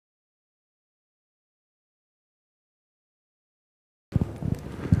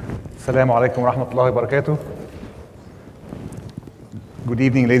Assalamu alaikum wa rahmatullahi wa barakatuh. Good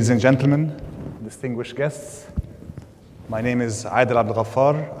evening, ladies and gentlemen, distinguished guests. My name is Adel Abdel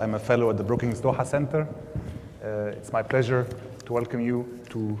Ghaffar. I'm a fellow at the Brookings Doha Center. It's my pleasure to welcome you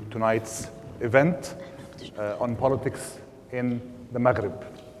to tonight's event on politics in the Maghreb.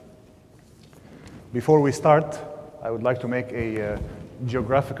 Before we start, I would like to make a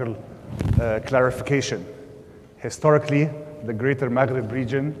geographical clarification. Historically, the greater Maghreb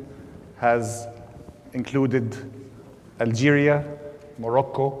region has included Algeria,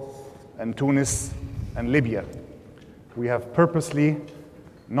 Morocco, and Tunis, and Libya. We have purposely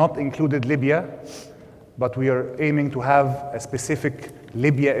not included Libya, but we are aiming to have a specific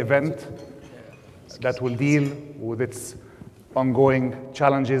Libya event that will deal with its ongoing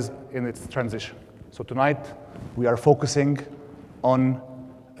challenges in its transition. So tonight, we are focusing on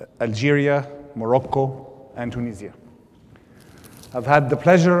Algeria, Morocco, and Tunisia. I've had the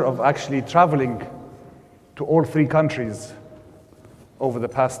pleasure of actually traveling to all three countries over the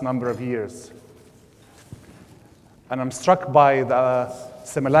past number of years. And I'm struck by the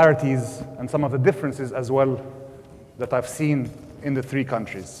similarities and some of the differences as well that I've seen in the three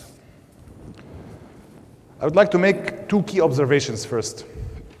countries. I would like to make two key observations first.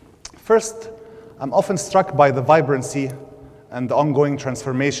 First, I'm often struck by the vibrancy and the ongoing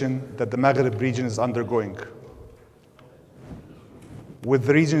transformation that the Maghreb region is undergoing, with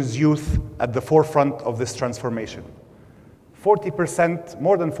the region's youth at the forefront of this transformation. 40%,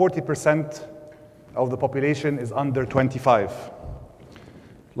 more than 40% of the population is under 25.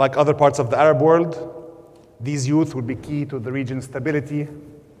 Like other parts of the Arab world, these youth will be key to the region's stability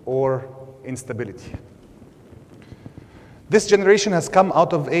or instability. This generation has come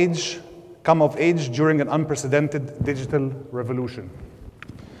of age during an unprecedented digital revolution.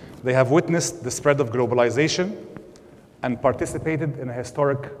 They have witnessed the spread of globalization and participated in a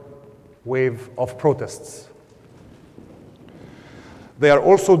historic wave of protests. They are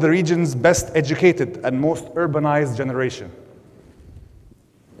also the region's best educated and most urbanized generation.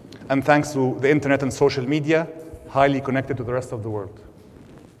 And thanks to the internet and social media, highly connected to the rest of the world.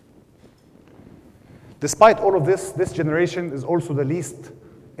 Despite all of this, this generation is also the least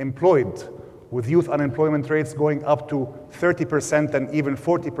employed, with youth unemployment rates going up to 30% and even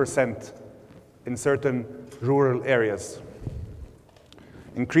 40% in certain rural areas.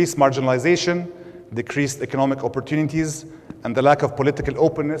 Increased marginalization, decreased economic opportunities, and the lack of political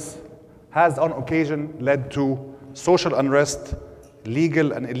openness has on occasion led to social unrest,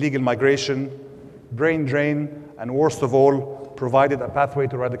 legal and illegal migration, brain drain, and worst of all, provided a pathway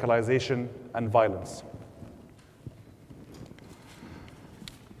to radicalization and violence.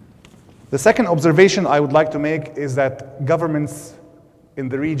 The second observation I would like to make is that governments in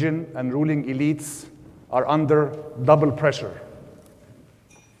the region and ruling elites are under double pressure.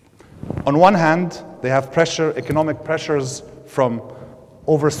 On one hand, they have economic pressures from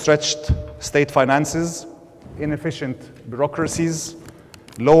overstretched state finances, inefficient bureaucracies,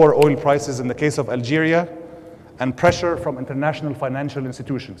 lower oil prices in the case of Algeria, and pressure from international financial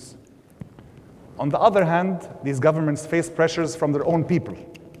institutions. On the other hand, these governments face pressures from their own people,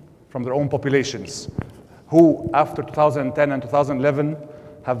 from their own populations, who after 2010 and 2011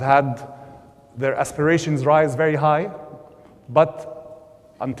 have had their aspirations rise very high, but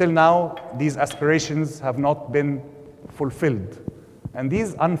until now, these aspirations have not been fulfilled. And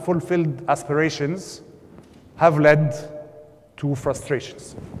these unfulfilled aspirations have led to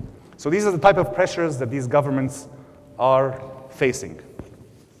frustrations. So these are the type of pressures that these governments are facing.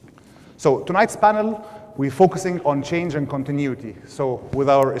 So tonight's panel, we're focusing on change and continuity. So with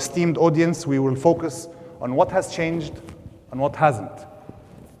our esteemed audience, we will focus on what has changed and what hasn't.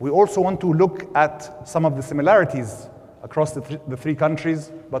 We also want to look at some of the similarities across the three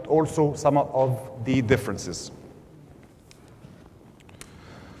countries, but also some of the differences.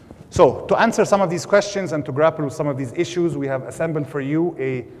 So to answer some of these questions and to grapple with some of these issues, we have assembled for you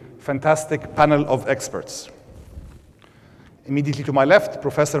a fantastic panel of experts. Immediately to my left,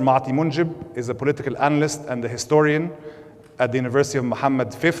 Professor Ma'ati Munjib is a political analyst and a historian at the University of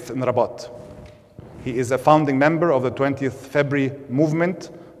Mohammed V in Rabat. He is a founding member of the 20th February movement,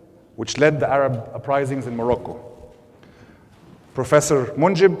 which led the Arab uprisings in Morocco. Professor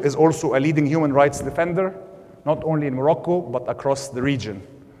Munjib is also a leading human rights defender, not only in Morocco, but across the region,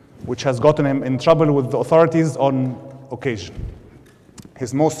 which has gotten him in trouble with the authorities on occasion.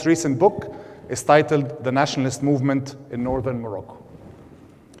 His most recent book is titled The Nationalist Movement in Northern Morocco.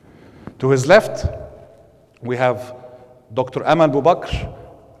 To his left, we have Dr. Amal Boubakr,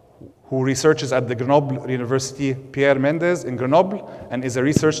 who researches at the Grenoble University Pierre Mendès in Grenoble and is a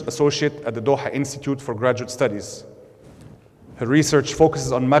research associate at the Doha Institute for Graduate Studies. Her research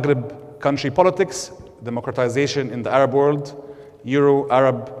focuses on Maghreb country politics, democratization in the Arab world,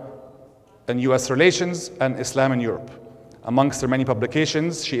 Euro-Arab and US relations, and Islam in Europe. Amongst her many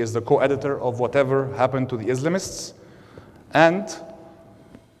publications, she is the co-editor of Whatever Happened to the Islamists. And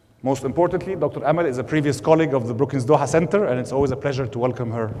most importantly, Dr. Amal is a previous colleague of the Brookings Doha Center, and it's always a pleasure to welcome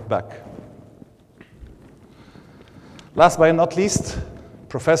her back. Last but not least,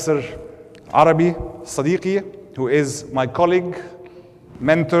 Professor Arabi Sadiqi, who is my colleague,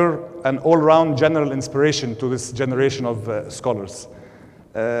 mentor, and all-round general inspiration to this generation of scholars.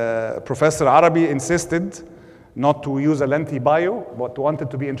 Professor Arabi insisted not to use a lengthy bio, but wanted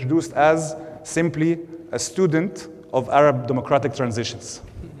to be introduced as simply a student of Arab democratic transitions.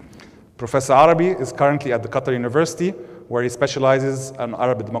 Professor Arabi is currently at the Qatar University, where he specializes in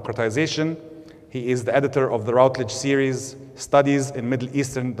Arab democratization. He is the editor of the Routledge series, Studies in Middle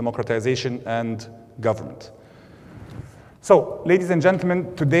Eastern Democratization and Government. So, ladies and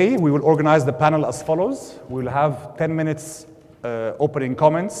gentlemen, today we will organize the panel as follows. We will have 10 minutes opening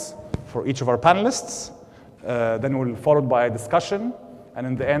comments for each of our panelists. Then we'll followed by a discussion, and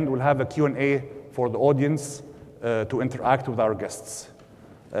in the end we'll have a Q&A for the audience to interact with our guests.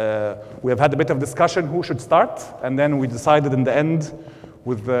 We have had a bit of discussion who should start, and then we decided in the end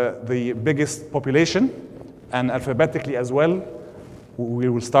with the biggest population, and alphabetically as well, we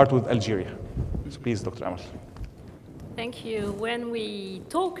will start with Algeria. So please, Dr. Amal. Thank you. When we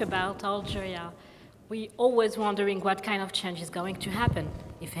talk about Algeria, we always wondering what kind of change is going to happen,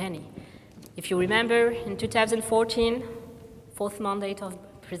 if any. If you remember, in 2014, fourth mandate of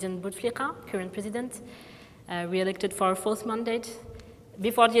President Bouteflika, current president, re-elected for a fourth mandate.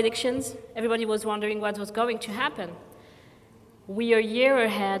 Before the elections, everybody was wondering what was going to happen. We are a year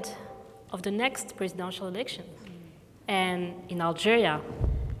ahead of the next presidential election. And in Algeria,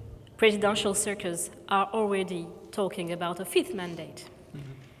 presidential circles are already talking about a fifth mandate.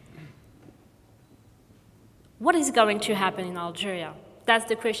 What is going to happen in Algeria? That's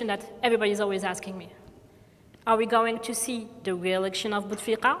the question that everybody is always asking me. Are we going to see the re-election of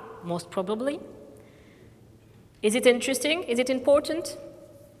Bouteflika? Most probably. Is it interesting? Is it important?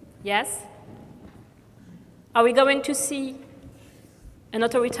 Yes. Are we going to see an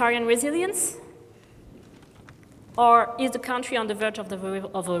authoritarian resilience? Or is the country on the verge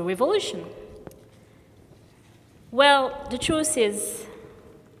of a revolution? Well, the truth is,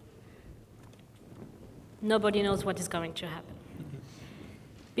 nobody knows what is going to happen.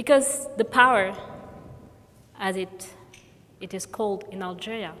 Because the power, as it is called in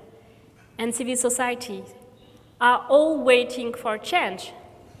Algeria, and civil society are all waiting for change,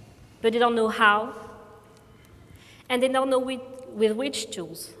 but they don't know how, and they don't know with which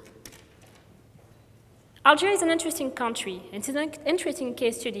tools. Algeria is an interesting country. It's an interesting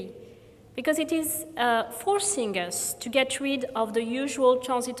case study because it is forcing us to get rid of the usual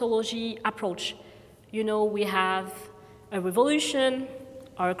transitology approach. You know, we have a revolution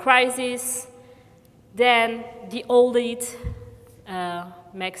or a crisis, then the old elite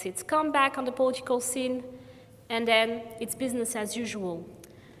makes its comeback on the political scene, and then it's business as usual.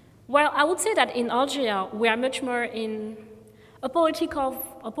 Well, I would say that in Algeria, we are much more in a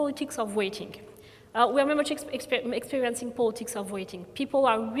politics of waiting. We are very much experiencing politics of waiting. People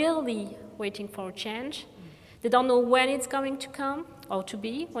are really waiting for a change. They don't know when it's going to come or to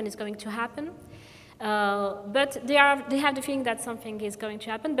be, when it's going to happen. But they have the feeling that something is going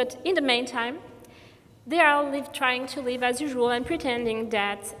to happen. But in the meantime, they are trying to live as usual and pretending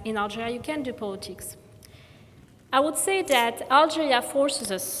that in Algeria you can do politics. I would say that Algeria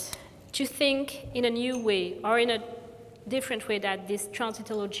forces us to think in a new way or in a different way that this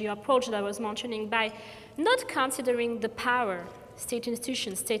transitology approach that I was mentioning, by not considering the power state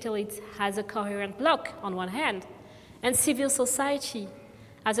institutions, state elites as a coherent bloc on one hand, and civil society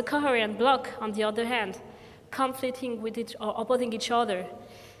as a coherent bloc on the other hand, conflicting with it or opposing each other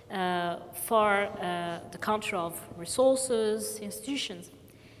for the control of resources, institutions.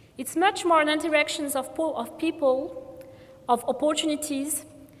 It's much more an interactions of people, of opportunities,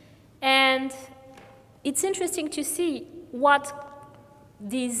 and it's interesting to see what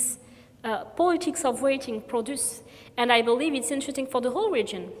these politics of waiting produce. And I believe it's interesting for the whole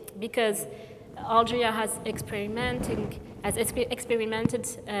region because Algeria has experimented this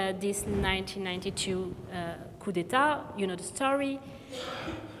 1992 coup d'etat, you know the story,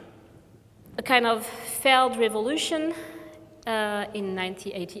 a kind of failed revolution in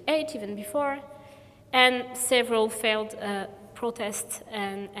 1988, even before, and several failed protests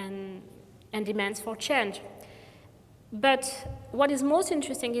and demands for change. But what is most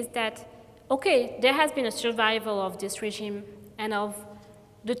interesting is that, okay, there has been a survival of this regime and of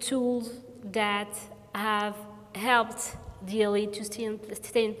the tools that have helped the elite to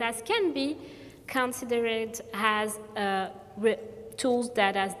stay in place can be considered as tools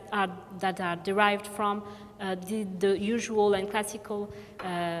that are derived from the usual and classical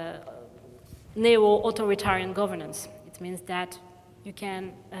neo-authoritarian governance. It means that you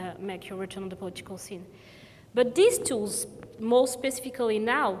can make your return on the political scene. But these tools, more specifically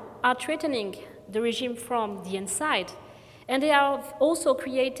now, are threatening the regime from the inside, and they have also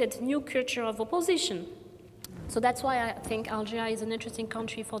created new culture of opposition. So that's why I think Algeria is an interesting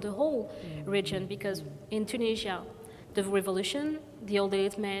country for the whole region, because in Tunisia, the revolution, the old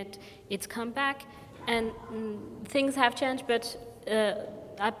elite made its comeback, and things have changed, but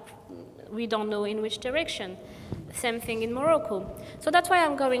we don't know in which direction. Same thing in Morocco. So that's why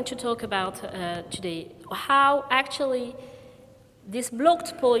I'm going to talk about today how actually this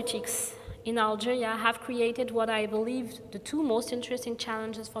blocked politics in Algeria have created what I believe the two most interesting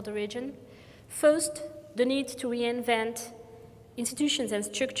challenges for the region. First, the need to reinvent institutions and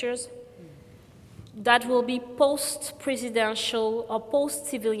structures that will be post-presidential or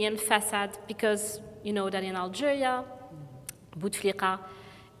post-civilian facade, because you know that in Algeria, Bouteflika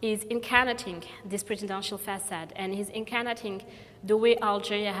is incarnating this presidential facade, and he's incarnating the way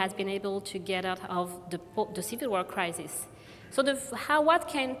Algeria has been able to get out of the civil war crisis. So what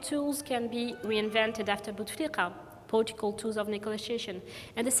kind of tools can be reinvented after Bouteflika? Political tools of negotiation.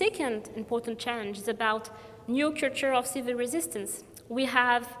 And the second important challenge is about new culture of civil resistance. We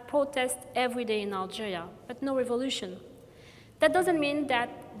have protests every day in Algeria, but no revolution. That doesn't mean that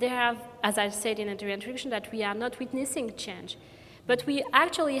there have, as I said in the introduction, that we are not witnessing change. But we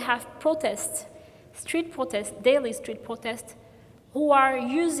actually have protests, street protests, daily street protests, who are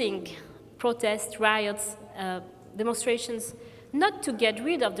using protests, riots, demonstrations, not to get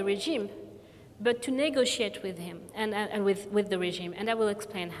rid of the regime, but to negotiate with him and with the regime, and I will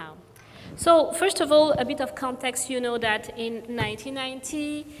explain how. So first of all, a bit of context. You know that in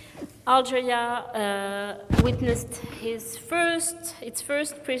 1990, Algeria witnessed its first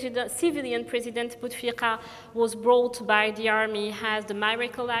civilian president. Bouteflika was brought by the army as the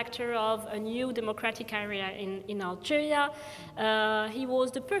miracle actor of a new democratic area in Algeria. He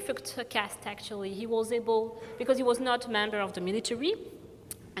was the perfect cast, actually. He was able, because he was not a member of the military,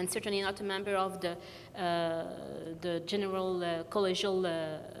 and certainly not a member of the general collegial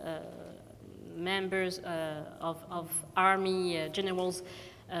members of army generals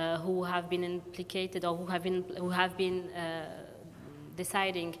who have been implicated or who have been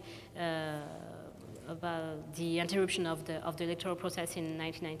deciding about the interruption of the electoral process in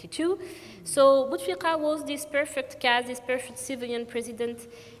 1992. So Bouteflika was this perfect cast, this perfect civilian president,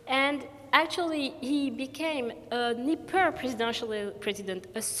 and actually he became a hyper-presidential president,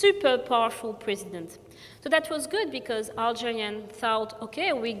 a super powerful president. So that was good because Algerians thought,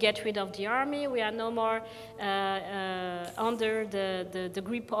 okay, we get rid of the army, we are no more under the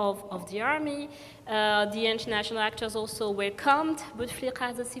grip of the army. The international actors also welcomed Bouteflika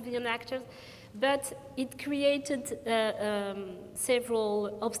as a civilian actor. But it created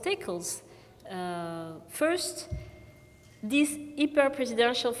several obstacles. First, this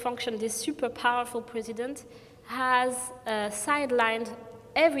hyper-presidential function, this super powerful president, has sidelined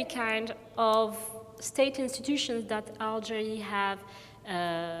every kind of state institutions that Algeria have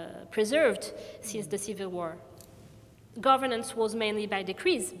preserved since the civil war. Governance was mainly by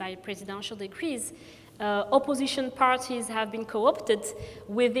decrees, by presidential decrees. Opposition parties have been co-opted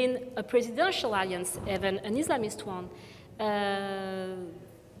within a presidential alliance, even an Islamist one.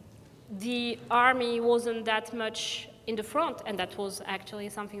 The army wasn't that much in the front, and that was actually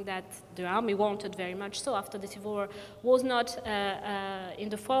something that the army wanted very much so after the civil war, was not in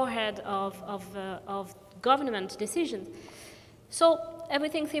the forehead of government decisions. So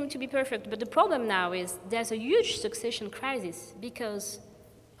everything seemed to be perfect, but the problem now is there's a huge succession crisis, because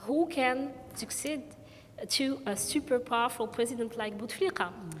who can succeed to a super powerful president like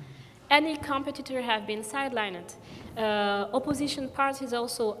Bouteflika? Any competitor have been sidelined. Opposition parties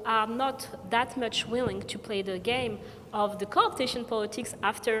also are not that much willing to play the game of the cooptation politics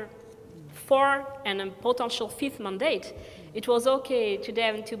after 4 and a potential 5th mandate. It was okay to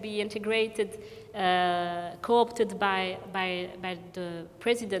them to be integrated, co-opted by the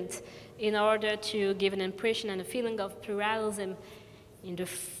president in order to give an impression and a feeling of pluralism in the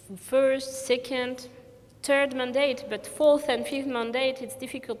first, second, third mandate, but 4th and 5th mandate, it's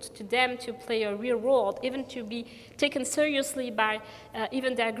difficult to them to play a real role, even to be taken seriously by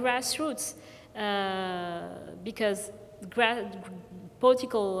even their grassroots, because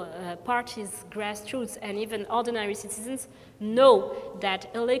political parties, grassroots, and even ordinary citizens know that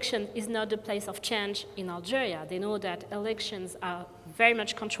election is not the place of change in Algeria. They know that elections are very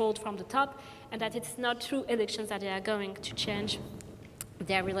much controlled from the top, and that it's not through elections that they are going to change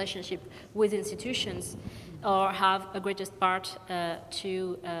their relationship with institutions or have a greatest part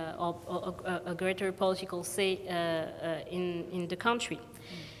or a greater political say in the country.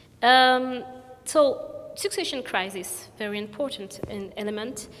 So succession crisis, very important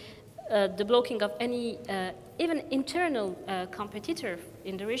element. The blocking of any even internal competitor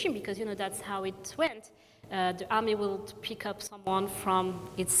in the regime, because you know that's how it went. The army will pick up someone from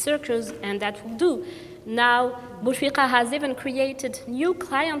its circles, and that will do. Now, Bouteflika has even created new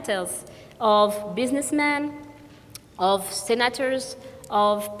clienteles of businessmen, of senators,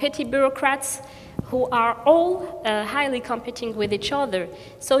 of petty bureaucrats, who are all highly competing with each other.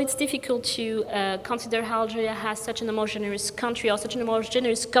 So it's difficult to consider Algeria as such an homogeneous country or such an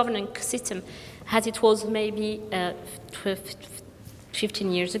homogeneous governing system as it was maybe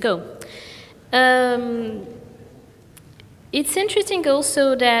 15 years ago. It's interesting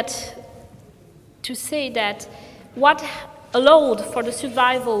also that to say that what allowed for the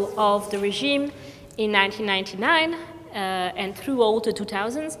survival of the regime in 1999 and throughout the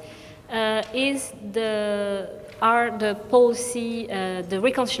 2000s are the policy, the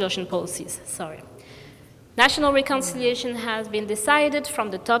reconciliation policies. Sorry, national reconciliation has been decided from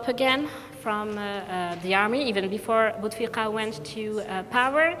the top again, from the army, even before Bouteflika went to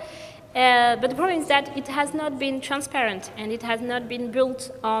power. But the problem is that it has not been transparent, and it has not been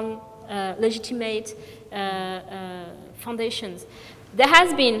built on legitimate foundations. There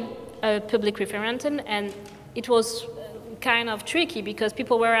has been a public referendum, and it was kind of tricky because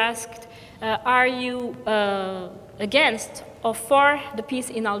people were asked, are you against or for the peace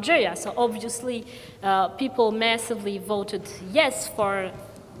in Algeria? So obviously people massively voted yes,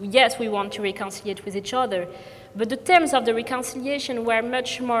 yes, we want to reconcile with each other. But the terms of the reconciliation were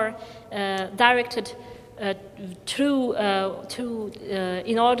much more directed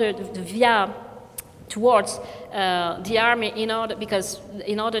towards the army in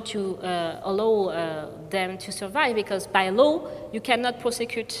order to allow them to survive, because by law you cannot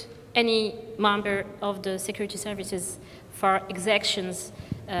prosecute any member of the security services for exactions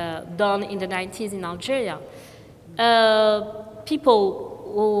done in the 90s in Algeria.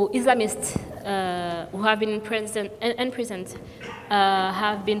 Islamists who have been imprisoned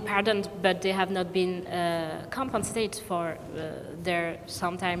have been pardoned, but they have not been compensated for their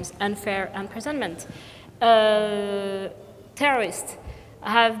sometimes unfair imprisonment. Terrorists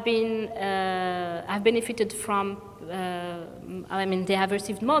have benefited from. I mean, they have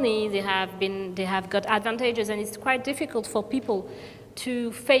received money. They have got advantages, and it's quite difficult for people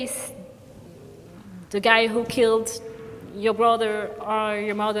to face the guy who killed your brother or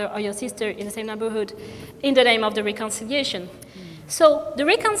your mother or your sister in the same neighborhood in the name of the reconciliation. So the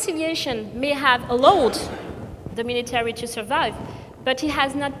reconciliation may have allowed the military to survive, but it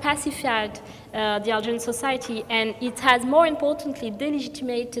has not pacified the Algerian society, and it has, more importantly,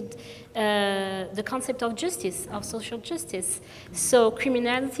 delegitimated the concept of justice, of social justice. So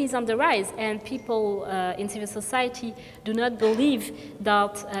criminality is on the rise, and people in civil society do not believe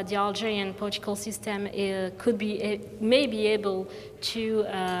that the Algerian political system may be able to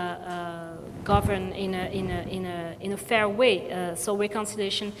govern in a fair way. So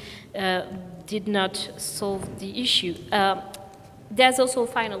reconciliation did not solve the issue. There's also a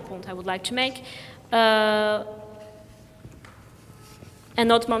final point I would like to make, and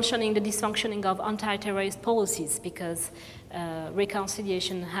not mentioning the dysfunctioning of anti-terrorist policies, because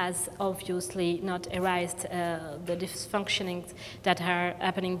reconciliation has obviously not erased the dysfunctionings that are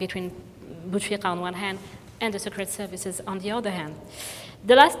happening between Bouteflika on one hand and the secret services on the other hand.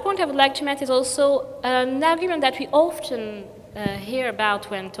 The last point I would like to make is also an argument that we often hear about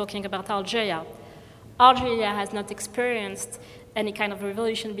when talking about Algeria. Algeria has not experienced any kind of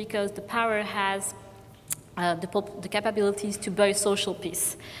revolution because the power has the capabilities to buy social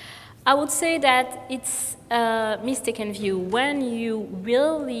peace. I would say that it's a mistaken view. When you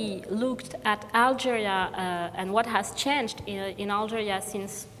really looked at Algeria and what has changed in Algeria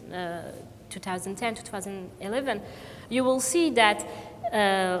since 2010, 2011, you will see that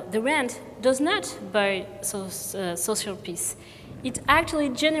the rent does not buy social peace. It actually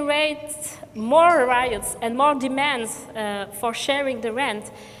generates more riots and more demands for sharing the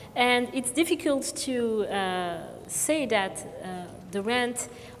rent. And it's difficult to say that the rent,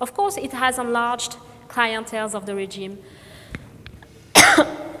 of course, it has enlarged clienteles of the regime.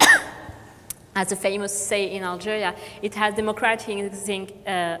 As the famous say in Algeria, it has democratizing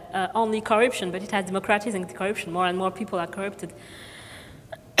only corruption, but it has democratizing the corruption. More and more people are corrupted.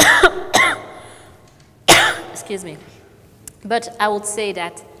 Excuse me. But I would say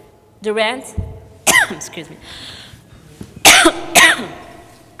that the rent, excuse me,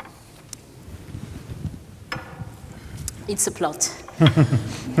 It's a plot.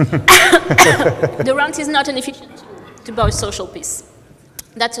 The rent is not an efficient tool to buy social peace.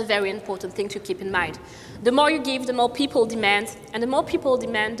 That's a very important thing to keep in mind. The more you give, the more people demand, and the more people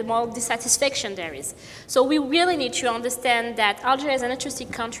demand, the more dissatisfaction there is. So we really need to understand that Algeria is an interesting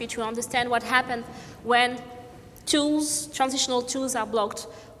country to understand what happens when tools, transitional tools are blocked,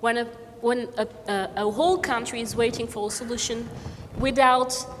 when a whole country is waiting for a solution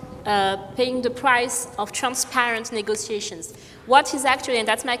without paying the price of transparent negotiations. What is actually, and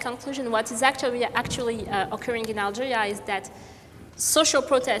that's my conclusion, what is actually occurring in Algeria is that social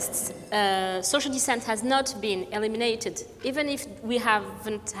protests, social dissent has not been eliminated, even if we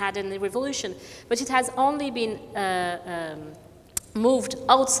haven't had any revolution, but it has only been moved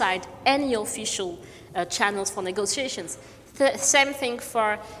outside any official channels for negotiations. Same thing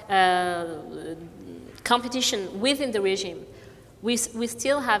for competition within the regime. We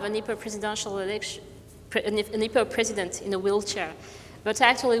still have an hyper-presidential election, an hyper-president in a wheelchair. But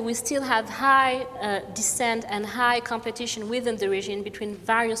actually, we still have high dissent and high competition within the regime between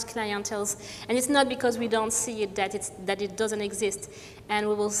various clienteles. And it's not because we don't see it that it doesn't exist. And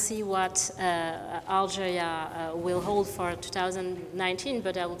we will see what Algeria will hold for 2019.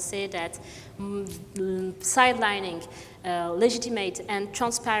 But I would say that sidelining legitimate and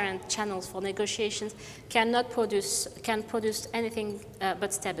transparent channels for negotiations can produce anything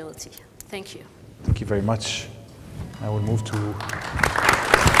but stability. Thank you. Thank you very much. I will move to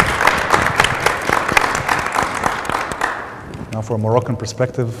now for a Moroccan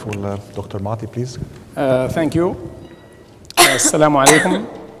perspective. Will Dr. Mati, please? Thank you. Assalamu alaikum.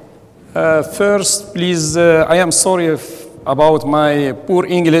 First, please, I am sorry about my poor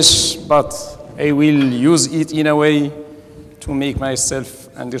English, but I will use it in a way to make myself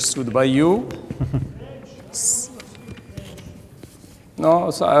understood by you.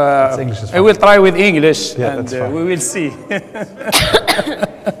 No, so, I will try with English, yeah, and we will see.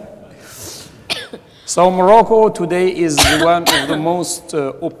 So Morocco today is one of the most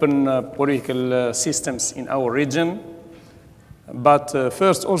open political systems in our region. But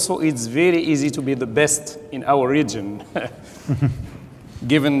first, also, it's very easy to be the best in our region,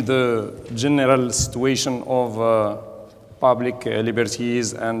 given the general situation of public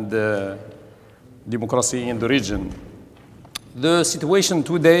liberties and democracy in the region. The situation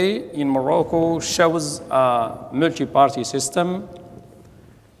today in Morocco shows a multi-party system.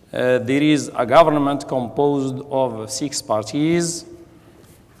 There is a government composed of 6 parties.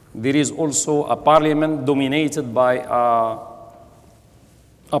 There is also a parliament dominated by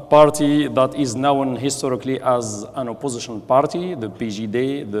a party that is known historically as an opposition party, the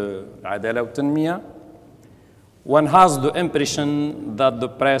PJD, the Adala wa Tanmiya. One has the impression that the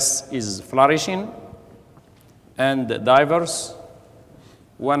press is flourishing and diverse.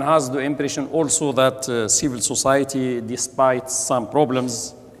 One has the impression also that civil society, despite some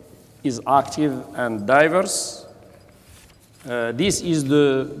problems, is active and diverse. This is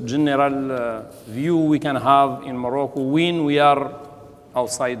the general view we can have in Morocco when we are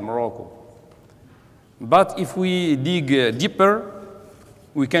outside Morocco. But if we dig deeper,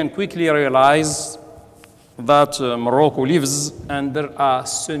 we can quickly realize that Morocco lives under a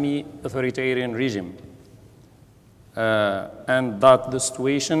semi-authoritarian regime. And that the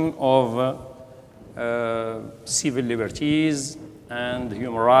situation of civil liberties and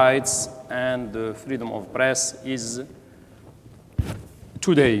human rights and the freedom of press is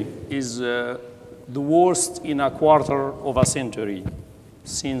today the worst in a quarter of a century.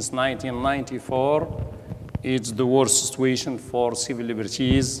 Since 1994, it's the worst situation for civil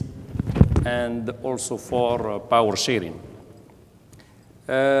liberties and also for power sharing.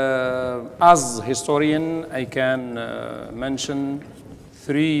 As a historian, I can mention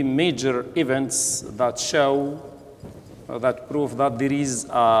 3 major events that show, that prove that there is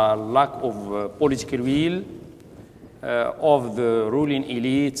a lack of political will of the ruling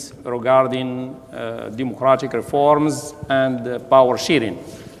elite regarding democratic reforms and power sharing.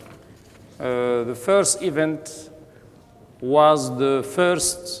 The first event was the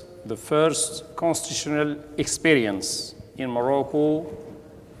first constitutional experience in Morocco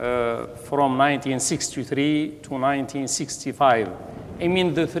from 1963 to 1965. I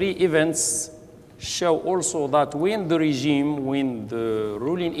mean, the 3 events show also that when the regime, when the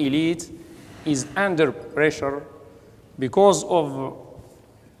ruling elite is under pressure because of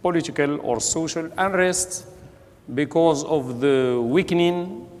political or social unrest, because of the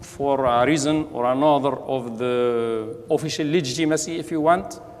weakening for a reason or another of the official legitimacy, if you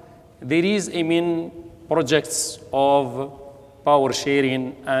want, there is, I mean, projects of power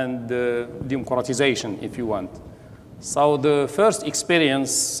sharing and democratization, if you want. So the first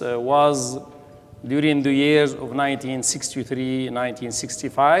experience was during the years of 1963,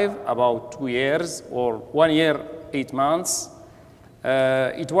 1965, about 2 years or 1 year, 8 months.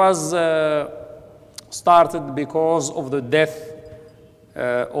 It was started because of the death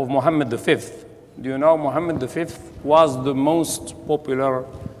of Mohammed V. Do you know Mohammed V was the most popular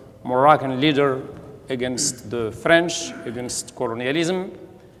Moroccan leader against the French, against colonialism,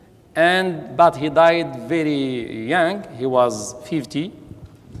 but he died very young. He was 50,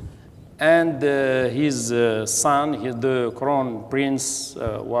 and his son, the crown prince,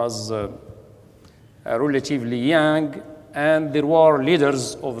 was relatively young, and there were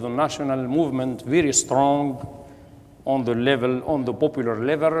leaders of the national movement very strong on the popular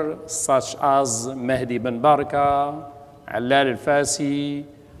level, such as Mehdi Ben Barka, Allal al-Fasi,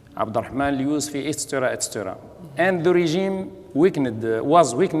 Abdurrahman al-Yusufi, etc., etc. And the regime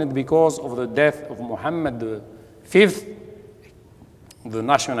was weakened because of the death of Mohammed V, the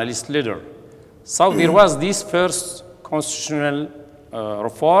nationalist leader. So there was this first constitutional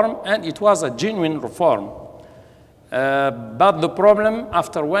reform, and it was a genuine reform. But the problem,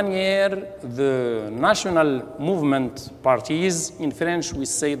 after 1 year, the national movement parties, in French we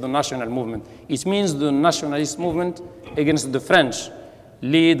say the national movement, it means the nationalist movement against the French,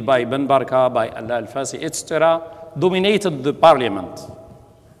 led by Ben Barka, by Allal al-Fasi, etc., dominated the parliament.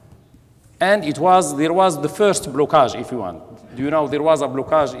 And there was the first blockage, if you want. Do you know there was a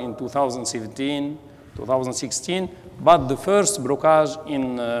blockage in 2017, 2016, but the first blockage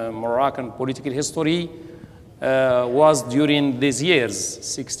in Moroccan political history was during these years,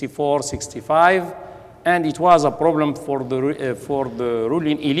 64, 65, and it was a problem for the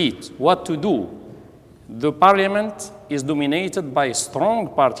ruling elite. What to do? The parliament is dominated by strong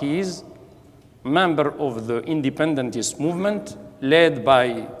parties, members of the independentist movement, led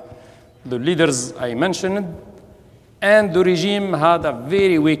by the leaders I mentioned, and the regime had a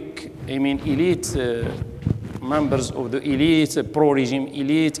very weak, elite, members of the elite, pro-regime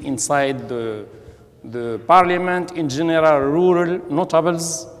elite inside the parliament, in general, rural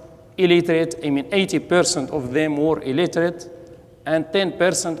notables, illiterate. 80% of them were illiterate, and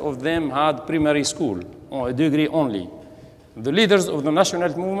 10% of them had primary school, or a degree only. The leaders of the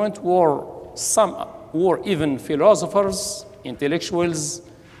national movement some were even philosophers, intellectuals.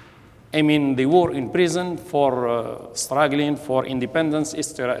 They were in prison for struggling for independence,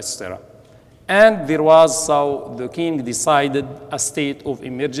 etc., etc. And so the king decided a state of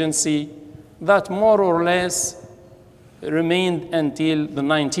emergency that more or less remained until the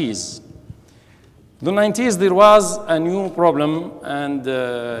 90s. The 90s, there was a new problem, and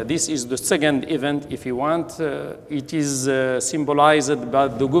this is the second event, if you want. It is symbolized by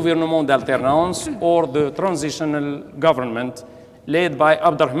the gouvernement d'alternance, or the transitional government, led by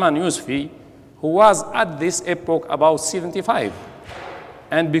Abdurrahman Yusufi, who was at this epoch about 75.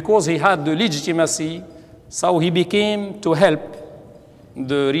 And because he had the legitimacy, so he became to help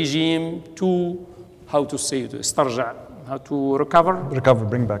the regime to, to recover,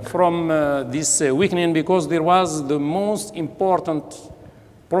 bring back from this weakening, because there was the most important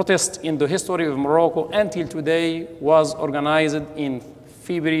protest in the history of Morocco until today was organized in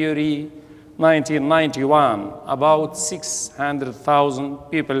February 1991. About 600,000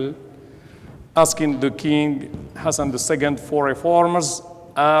 people asking the king Hassan II for reforms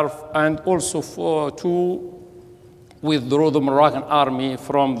and also to withdraw the Moroccan army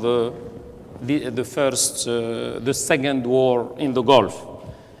from the second war in the Gulf.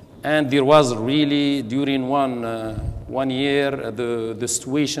 And there was really, during one year, the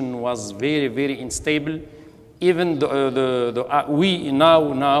situation was very, very unstable. Even we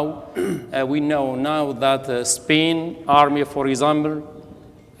know now that Spain army, for example,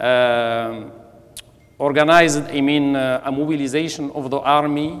 organized, a mobilization of the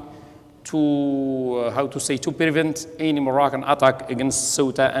army to, to prevent any Moroccan attack against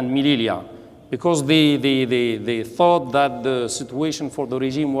Ceuta and Melilla, because they thought that the situation for the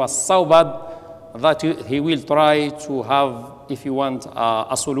regime was so bad that he will try to have, if you want,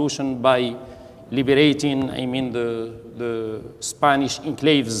 a solution by liberating, the Spanish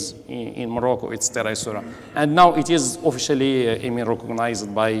enclaves in Morocco, etc., etc. And now it is officially,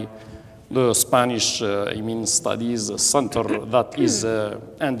 recognized by the Spanish, Studies Center that is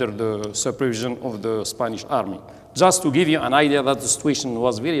under the supervision of the Spanish army. Just to give you an idea that the situation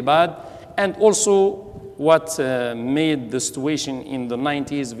was very bad, and also what made the situation in the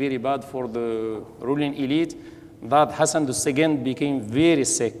 90s very bad for the ruling elite, that Hassan II became very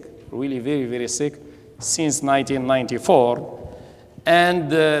sick, really very, very sick, since 1994.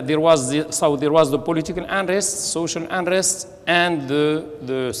 And there was the political unrest, social unrest, and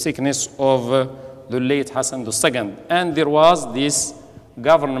the sickness of the late Hassan II. And there was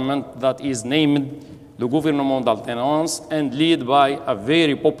government that is named the Gouvernement d'Alternance and led by a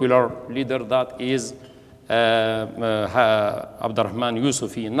very popular leader that is Abdurrahman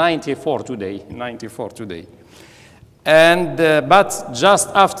Youssoufi, 94 today. And, but just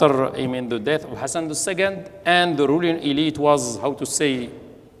after, the death of Hassan II, and the ruling elite was, how to say,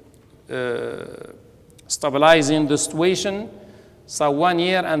 stabilizing the situation. So 1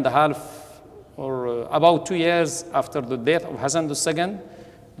 year and a half, or about 2 years after the death of Hassan II,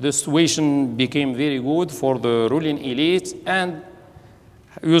 the situation became very good for the ruling elite, and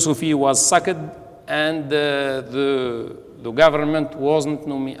Youssoufi was sacked, and the government wasn't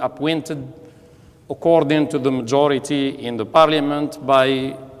appointed according to the majority in the parliament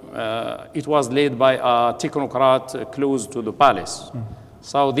by, it was led by a technocrat close to the palace.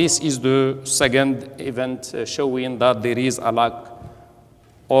 So this is the second event showing that there is a lack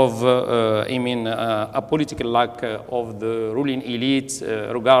of, a political lack of the ruling elite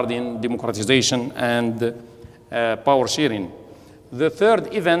regarding democratization and power sharing. The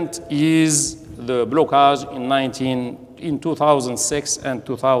third event is the blockage in 2006 and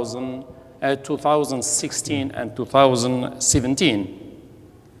 2016 and 2017.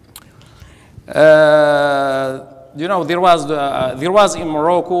 There was in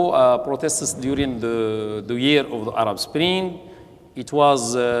Morocco protests during the year of the Arab Spring. It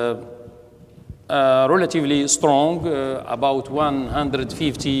was relatively strong, about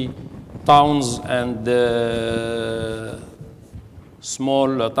 150 towns and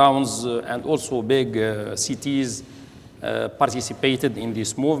small towns and also big cities participated in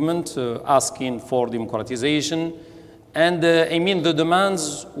this movement, asking for democratization. And the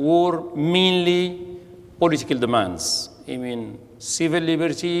demands were mainly political demands. Civil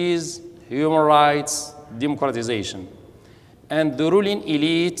liberties, human rights, democratization. And the ruling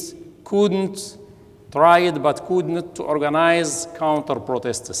elite tried but couldn't to organize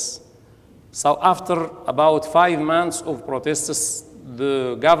counter-protests. So after about 5 months of protests,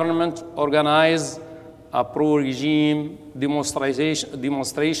 the government organized a pro-regime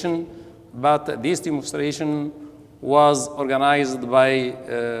demonstration, but this demonstration was organized by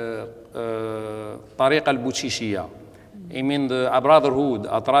Tariq al-Bouchishia. A brotherhood,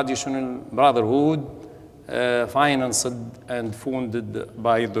 a traditional brotherhood, financed and funded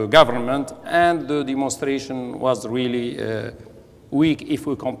by the government, and the demonstration was really weak if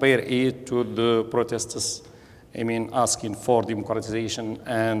we compare it to the protests, asking for democratization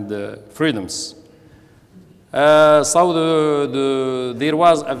and freedoms. So there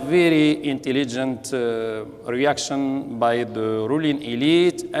was a very intelligent reaction by the ruling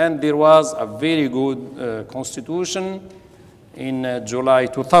elite, and there was a very good constitution in July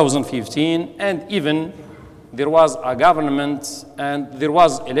 2015, and even there was a government and there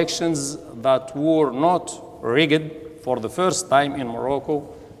was elections that were not rigged for the first time in Morocco.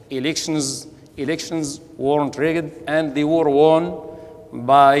 Elections weren't rigged, and they were won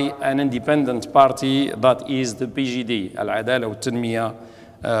by an independent party that is the PGD, Al-Adala wa Tanmiya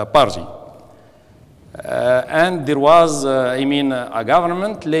party. And there was, a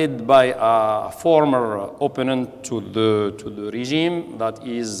government led by a former opponent to the regime, that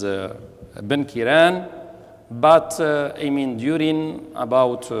is Ben Kiran. But, during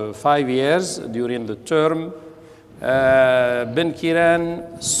about 5 years, during the term, Ben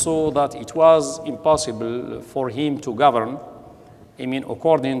Kiran saw that it was impossible for him to govern,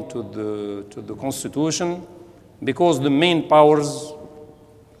 according to the constitution, because the main powers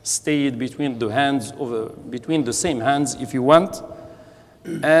stayed between the same hands, if you want,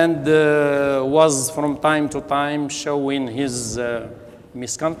 and was from time to time showing his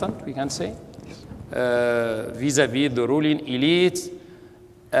misconduct, we can say, vis-à-vis the ruling elite.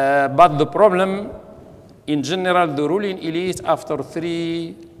 But the problem, in general, the ruling elite, after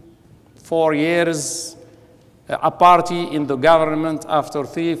 3-4 years, a party in the government, after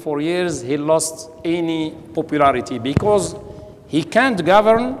 3-4 years, he lost any popularity because he can't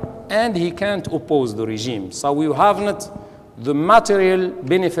govern and he can't oppose the regime. So you have not the material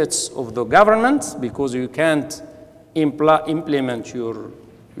benefits of the government because you can't implement your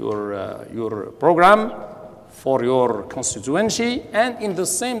program for your constituency, and in the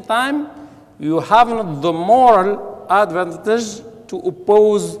same time, you have not the moral advantage to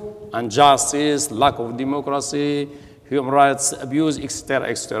oppose injustice, lack of democracy, human rights abuse, etc.,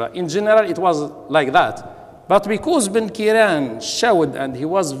 etc. In general, it was like that. But because Ben Kiran showed, and he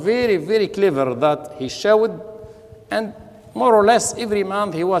was very, very clever that he showed, and more or less every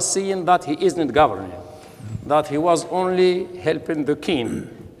month he was saying that he isn't governing, that he was only helping the king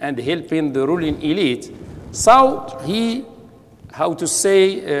and helping the ruling elite. So he, how to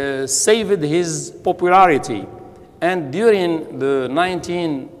say, saved his popularity. And during the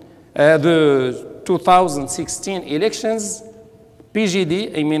 2016 elections,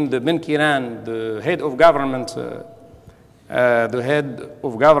 PGD, I mean the Ben Kiran, the head of government,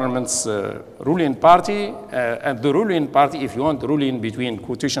 ruling party, and the ruling party, if you want, ruling between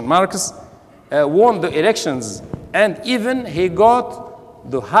quotation marks, won the elections, and even he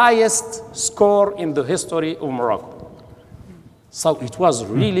got the highest score in the history of Morocco. So it was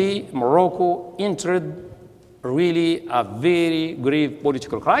really, Morocco entered really a very grave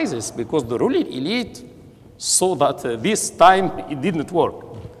political crisis because the ruling elite saw that this time it didn't work.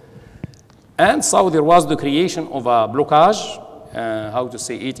 And so there was the creation of a blockage, how to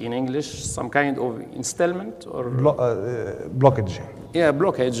say it in English, some kind of installment or blockage. Yeah,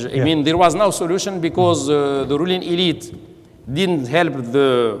 blockage. I mean, there was no solution because the ruling elite didn't help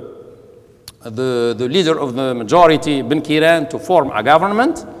the leader of the majority, Ben Kiran, to form a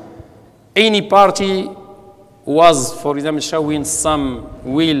government. Any party was, for example, showing some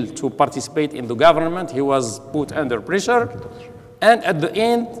will to participate in the government. He was put under pressure. And at the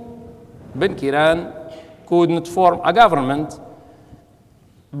end, Ben Kiran couldn't form a government.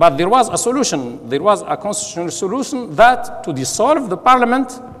 But there was a solution. There was a constitutional solution that to dissolve the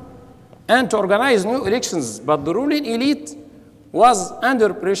parliament and to organize new elections. But the ruling elite was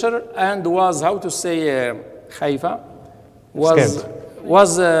under pressure and was, how to say, khaifa,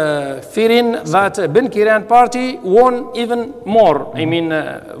 was fearing that Ben Kiran party won even more,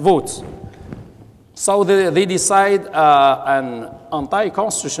 votes. So they decide an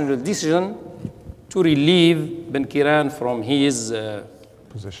anti-constitutional decision to relieve Ben Kiran from his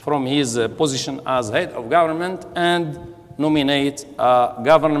position as head of government and nominate a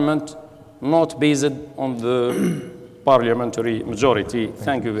government not based on the parliamentary majority.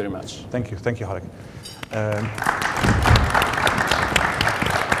 Thank you very much. Thank you, Harek.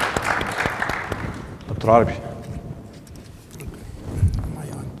 Dr. Arabi. Am I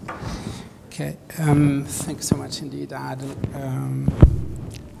on? Okay, thank you so much indeed, Adil.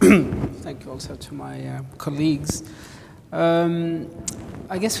 Thank you also to my colleagues.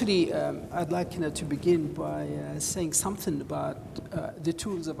 I guess really, I'd like to begin by saying something about the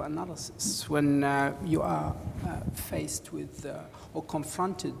tools of analysis when you are faced with or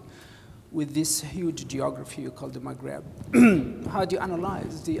confronted with this huge geography you call the Maghreb. How do you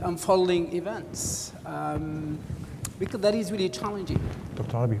analyze the unfolding events? Because that is really challenging.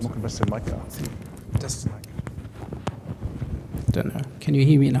 Dr. Arabi, ممكن بس المايك. Just don't know. Can you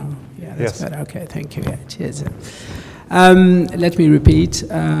hear me now? Yeah, that's yes. better. Okay, thank you. Yeah, cheers. Let me repeat.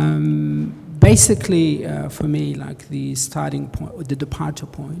 Basically, for me, like the starting point, the departure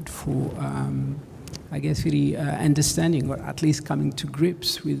point for, I guess, really understanding or at least coming to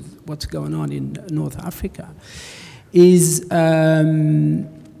grips with what's going on in North Africa is to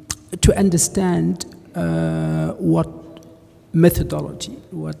understand what methodology,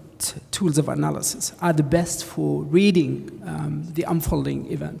 what tools of analysis are the best for reading the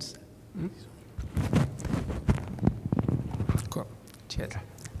unfolding events. Cool. Cheers.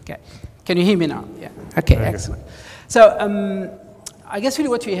 Okay. Can you hear me now? Yeah. Okay, excellent. So I guess really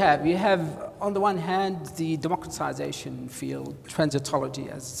what we have on the one hand the democratization field, transitology,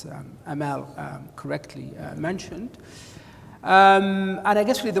 as Amal correctly mentioned. And I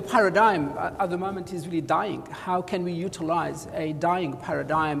guess really the paradigm at the moment is really dying. How can we utilize a dying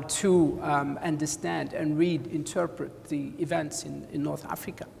paradigm to understand and read, interpret the events in North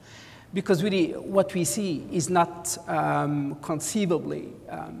Africa? Because really what we see is not conceivably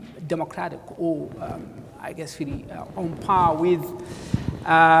democratic or I guess really on par with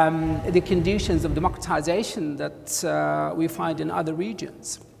the conditions of democratization that we find in other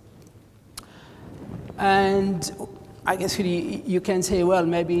regions. And I guess really you can say, well,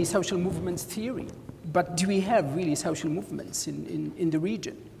 maybe social movements theory, but do we have really social movements in the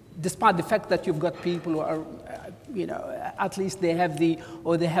region? Despite the fact that you've got people who are, at least they have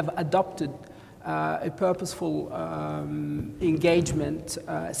they have adopted a purposeful engagement,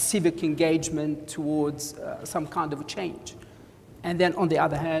 civic engagement towards some kind of a change. And then on the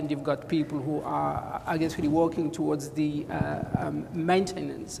other hand, you've got people who are, I guess, really working towards the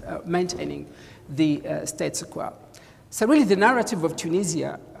maintaining the status quo. So really the narrative of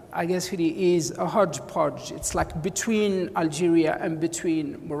Tunisia, I guess, really is a hodgepodge. It's like between Algeria and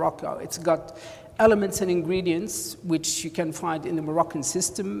between Morocco. It's got elements and ingredients which you can find in the Moroccan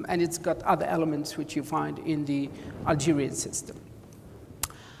system, and it's got other elements which you find in the Algerian system.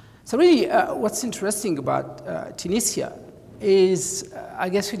 So really what's interesting about Tunisia is, I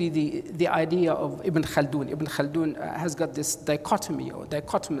guess, really the idea of Ibn Khaldun. Ibn Khaldun has got this dichotomy or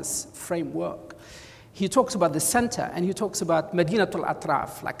dichotomous framework. He talks about the center and he talks about Madinatul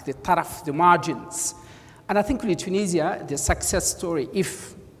Atraf, like the taraf, the margins. And I think really Tunisia, the success story,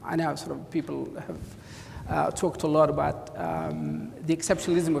 if I know sort of people have talked a lot about the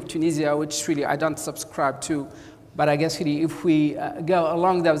exceptionalism of Tunisia, which really I don't subscribe to, but I guess really if we go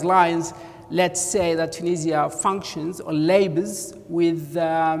along those lines, let's say that Tunisia functions or labors with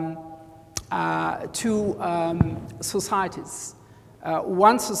two societies.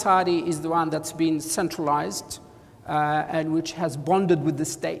 One society is the one that's been centralized and which has bonded with the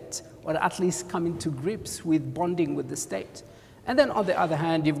state, or at least come into grips with bonding with the state. And then on the other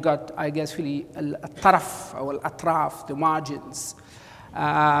hand, you've got, I guess, really al-taraf or al-atraf, the margins.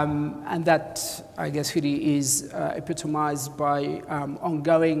 And that, I guess, really is epitomized by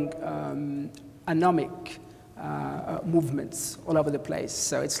ongoing anomic movements all over the place.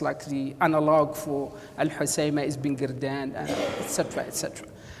 So it's like the analog for Al-Husayma is bin Girdan, et cetera, et cetera.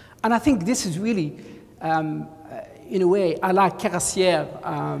 And I think this is really, in a way, à la carrossière,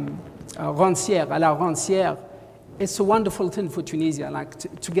 rancière, à la rancière. It's a wonderful thing for Tunisia, like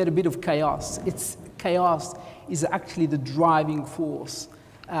to get a bit of chaos. Chaos is actually the driving force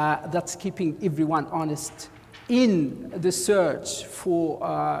that's keeping everyone honest in the search for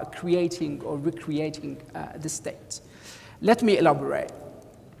creating or recreating the state. Let me elaborate.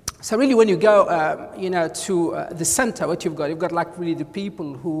 So really when you go to the center, what you've got like really the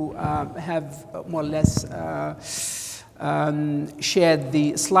people who have more or less shared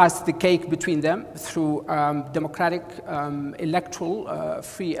sliced the cake between them through democratic, electoral,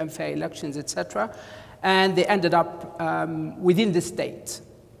 free and fair elections, etc. And they ended up within the state.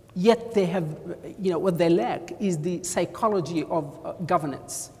 Yet they have, what they lack is the psychology of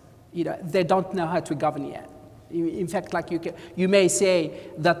governance. They don't know how to govern yet. In fact, like you may say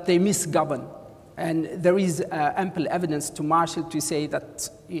that they misgovern. And there is ample evidence to marshal to say that,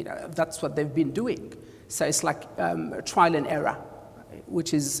 that's what they've been doing. So it's like trial and error,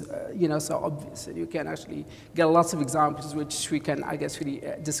 which is, so obvious. And you can actually get lots of examples, which we can, I guess, really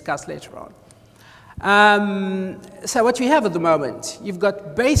discuss later on. So what we have at the moment, you've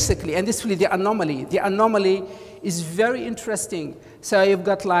got basically, and this is really the anomaly. The anomaly is very interesting. So you've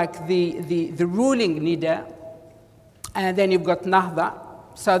got like the ruling Nida, and then you've got Nahda.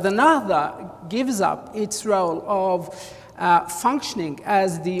 So the Nahda gives up its role of functioning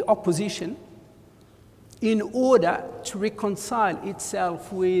as the opposition in order to reconcile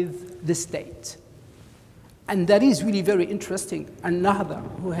itself with the state. And that is really very interesting. And Nahda,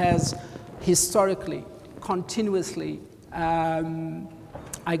 who has historically, continuously,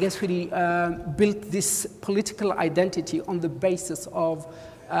 I guess really built this political identity on the basis of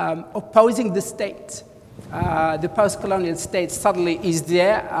opposing the state. The post-colonial state suddenly is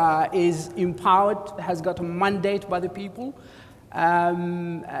there, is empowered, has got a mandate by the people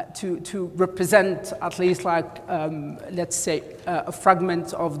to represent at least like, let's say, a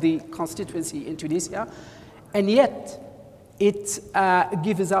fragment of the constituency in Tunisia. And yet, it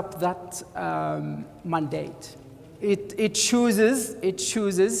gives up that mandate. It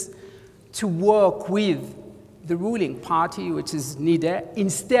chooses to work with the ruling party, which is NIDA,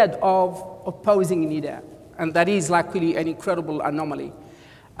 instead of opposing NIDA. And that is like really an incredible anomaly.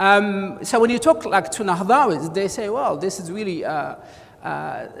 So when you talk like to Nahdawis, they say, well, this is really a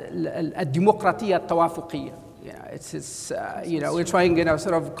democratia tawafuqiyya. We're trying,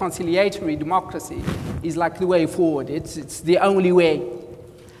 sort of conciliatory democracy is like the way forward. It's the only way.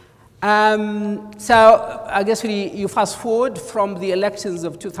 So I guess really you fast forward from the elections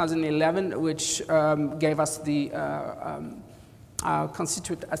of 2011, which gave us the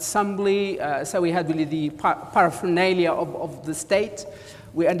Constituent Assembly. So we had really the paraphernalia of the state.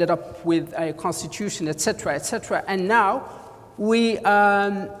 We ended up with a constitution, etc., etc. And now we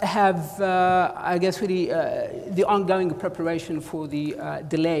have, I guess, really the ongoing preparation for the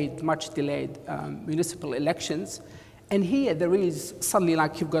much delayed municipal elections. And here there is suddenly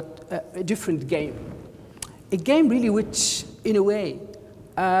like you've got a different game. A game really which, in a way,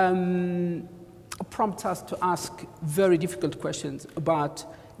 prompts us to ask very difficult questions about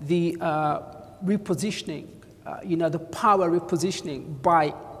the repositioning, the power repositioning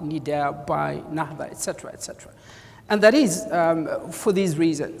by NIDA, by Nahda, etc., etc. And that is for these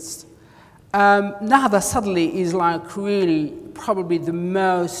reasons. Nahda suddenly is like really probably the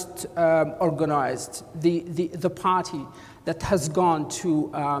most organized, the party that has gone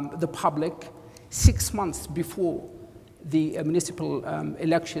to the public 6 months before the municipal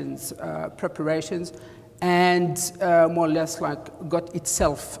elections preparations, and more or less like got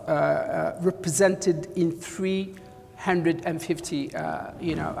itself represented in 350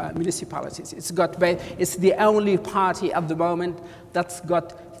 municipalities. It's the only party at the moment that's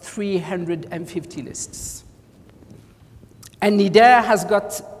got 350 lists. And Nida has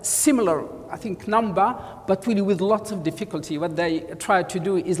got similar, I think, number, but really with lots of difficulty. What they try to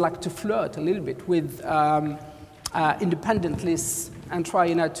do is like to flirt a little bit with independent lists and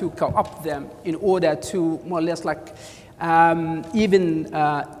try, to co-opt them in order to more or less like even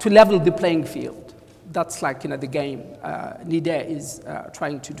to level the playing field. That's like, the game Nida is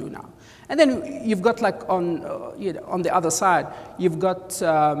trying to do now. And then you've got like on the other side, you've got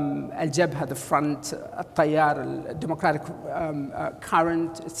Al-Jabha, the front, Al-Tayyar, Democratic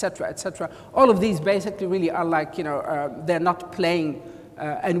Current, etc., etc. All of these basically really are like, they're not playing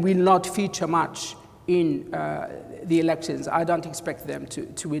and will not feature much in the elections. I don't expect them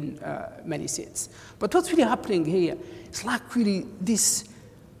to win many seats. But what's really happening here, it's like really this,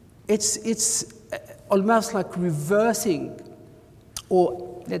 it's almost like reversing,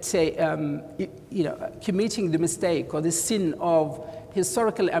 or let's say, committing the mistake or the sin of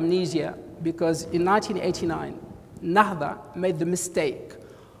historical amnesia, because in 1989, Nahda made the mistake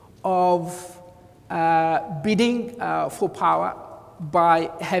of bidding for power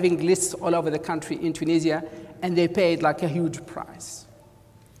by having lists all over the country in Tunisia, and they paid like a huge price.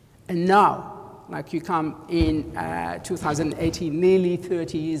 And now, like you come in 2018, nearly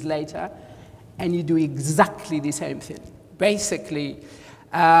 30 years later, and you do exactly the same thing. Basically,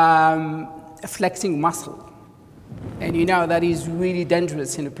 flexing muscle. And that is really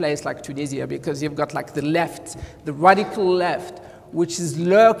dangerous in a place like Tunisia, because you've got like the left, the radical left, which is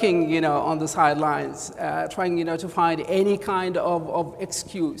lurking, on the sidelines, trying, to find any kind of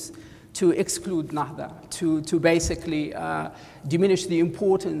excuse to exclude Nahda, to basically diminish the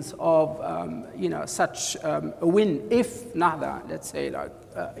importance of, such a win if Nahda, let's say, like,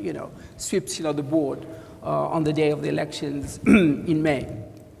 sweeps, the board on the day of the elections in May.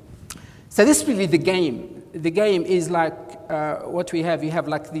 So this is really the game. The game is like what we have. You have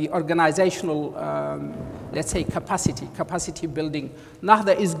like the organizational, let's say, capacity building.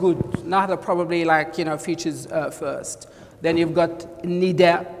 Nahda is good. Nahda probably like, features first. Then you've got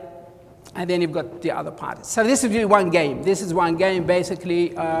Nida, and then you've got the other parties. So this is really one game. This is one game,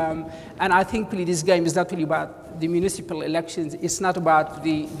 basically. And I think really this game is not really about the municipal elections. It's not about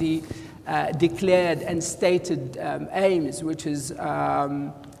the declared and stated aims, which is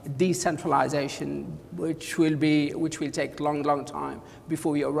decentralization, which will take a long time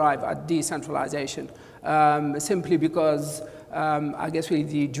before we arrive at decentralization, simply because I guess really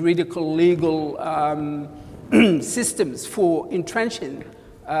the juridical legal systems for entrenching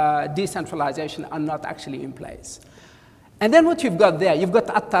decentralization are not actually in place. And then what you've got there, you've got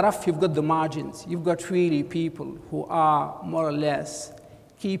at-taraf, you've got the margins, you've got really people who are more or less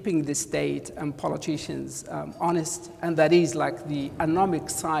keeping the state and politicians honest, and that is like the anomic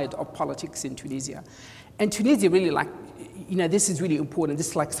side of politics in Tunisia. And Tunisia really like, this is really important, this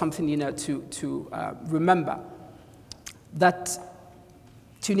is like something, to remember, that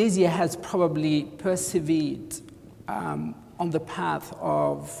Tunisia has probably persevered on the path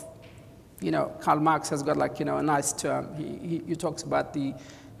of, Karl Marx has got like, a nice term. He talks about the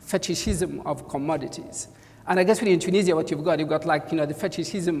fetishism of commodities. And I guess really in Tunisia, what you've got like, the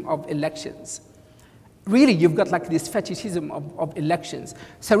fetishism of elections. Really, you've got like this fetishism of elections.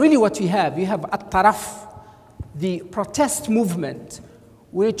 So really what you have at-taraf, the protest movement,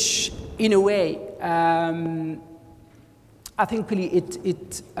 which in a way, I think really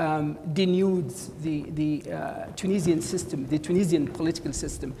it denudes the Tunisian system, the Tunisian political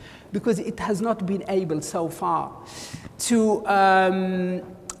system, because it has not been able so far to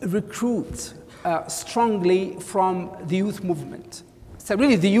recruit strongly from the youth movement. So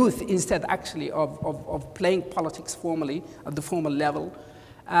really the youth, instead actually of playing politics formally at the formal level,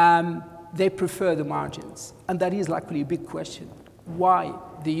 they prefer the margins. And that is like really a big question. Why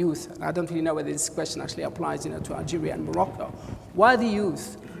the youth? And I don't really know whether this question actually applies to Algeria and Morocco. Why the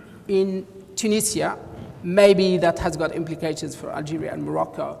youth in Tunisia, maybe that has got implications for Algeria and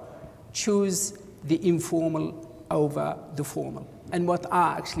Morocco, choose the informal over the formal? And what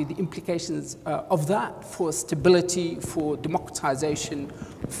are actually the implications of that for stability, for democratization,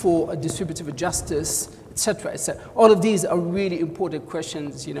 for distributive justice, etc., etc. All of these are really important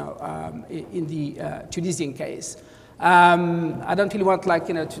questions, in the Tunisian case. I don't really want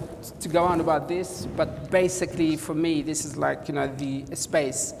to go on about this, but basically for me, this is like, the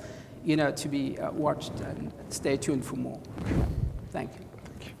space, to be watched, and stay tuned for more. Thank you.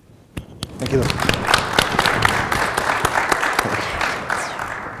 Thank you.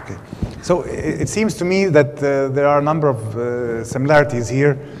 Okay. So it seems to me that there are a number of similarities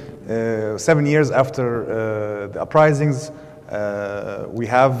here. 7 years after the uprisings, we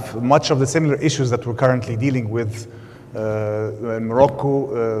have much of the similar issues that we're currently dealing with. In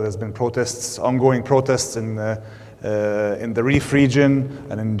Morocco, there's been protests, ongoing protests in in the Reef region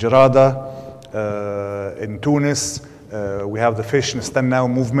and in Jarada, in Tunis. We have the Fish and Stand Now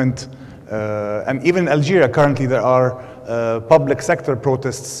movement. And even in Algeria, currently there are public sector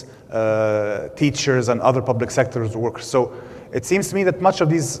protests, teachers and other public sector workers. So it seems to me that much of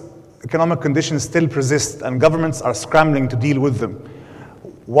these economic conditions still persist and governments are scrambling to deal with them.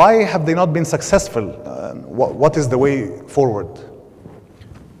 Why have they not been successful? What is the way forward?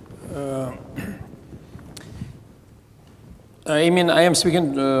 I mean, I am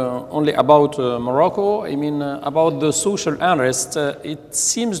speaking only about Morocco. I mean, about the social unrest. It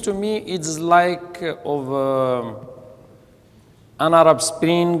seems to me it's like of an Arab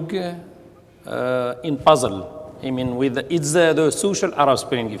Spring in puzzle. I mean, it's the social Arab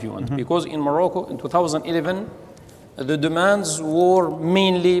Spring, if you want, because in Morocco in 2011, the demands were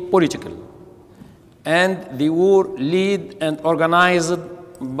mainly political, and they were led and organized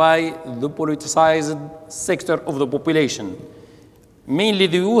by the politicized sector of the population, mainly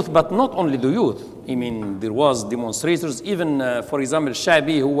the youth, but not only the youth. I mean, there was demonstrators, even, for example,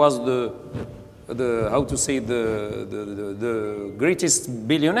 Shabi, who was the greatest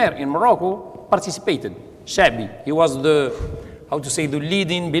billionaire in Morocco, participated. Shabi, he was the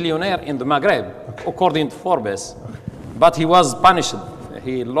leading billionaire in the Maghreb, according to Forbes. But he was punished.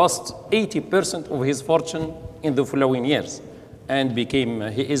 He lost 80% of his fortune in the following years, and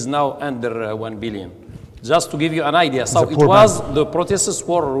he is now under 1 billion. Just to give you an idea, so the protests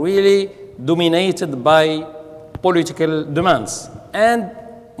were really dominated by political demands, and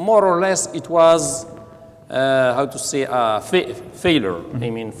more or less it was a failure. I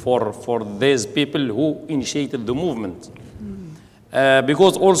mean, for these people who initiated the movement.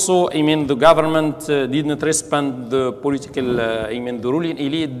 Because also, I mean, the government did not respond, the political, the ruling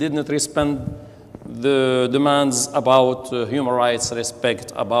elite did not respond the demands about human rights,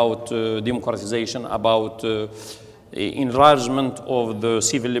 respect, about democratization, about enlargement of the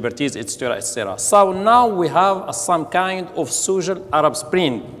civil liberties, etc., etc. So now we have some kind of social Arab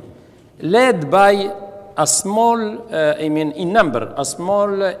Spring, led by a small, in number, a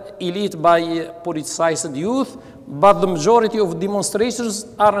small elite by politicized youth, but the majority of demonstrators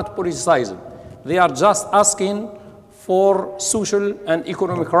are not politicized. They are just asking for social and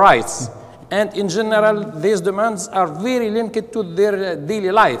economic rights. And in general, these demands are very linked to their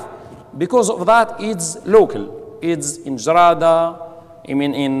daily life. Because of that, it's local. It's in Jarada,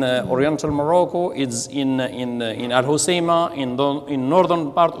 in oriental Morocco, it's in Al Hoceima, in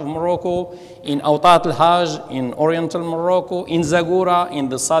northern part of Morocco, in Awtat al-Hajj, in oriental Morocco, in Zagora, in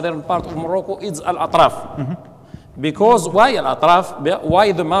the southern part of Morocco, it's Al-Atraf. Because why Al-Atraf?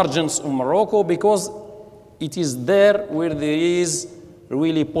 Why the margins of Morocco? Because it is there where there is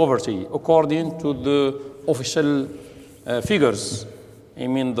really poverty, according to the official figures.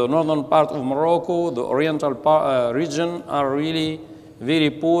 The northern part of Morocco, the oriental region are really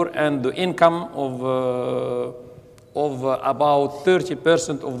very poor, and the income of about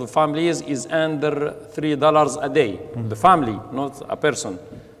 30% of the families is under $3 a day. The family, not a person.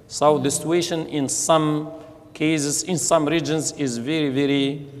 So the situation in some cases, in some regions, is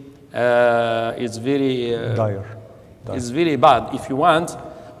very dire. It's very bad, if you want.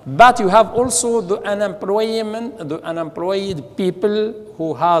 But you have also the unemployed people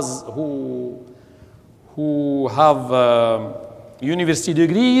who have university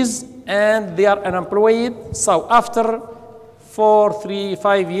degrees, and they are unemployed. So after 4, 3,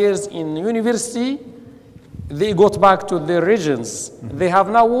 5 years in university, they got back to their regions. They have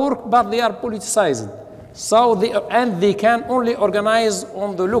no work, but they are politicized. So they can only organize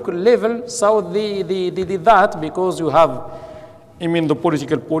on the local level. So they did that because you have, the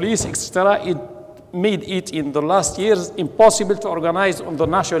political police, etc. It made it in the last years impossible to organize on the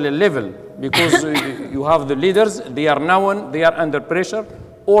national level, because you have the leaders, they are known, they are under pressure,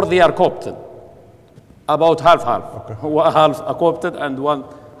 or they are co-opted. About half-half. Okay. Half co-opted and one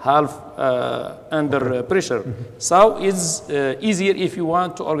half under pressure. So it's easier if you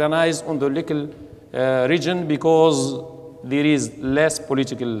want to organize on the local region, because there is less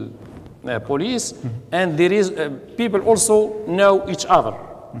political police, and there is people also know each other,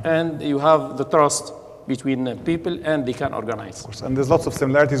 and you have the trust between people, and they can organize. Of course. And there's lots of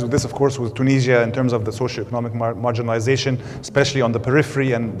similarities with this, of course, with Tunisia in terms of the socio-economic marginalization, especially on the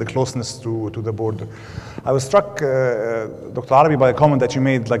periphery and the closeness to the border. I was struck, Dr. Arabi, by a comment that you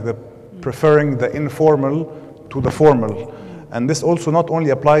made, like preferring the informal to the formal. And this also not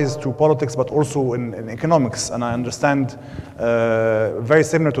only applies to politics, but also in economics. And I understand, very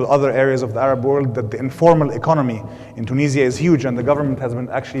similar to other areas of the Arab world, that the informal economy in Tunisia is huge, and the government has been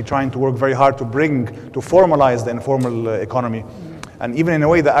actually trying to work very hard to formalize the informal economy. And even in a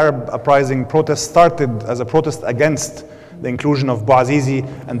way, the Arab uprising protest started as a protest against the inclusion of Bouazizi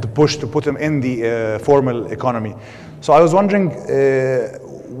and the push to put him in the formal economy. So I was wondering,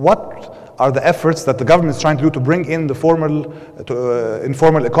 what are the efforts that the government is trying to do to bring in the formal to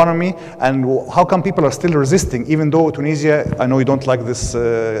informal economy, and how come people are still resisting, even though Tunisia, I know you don't like this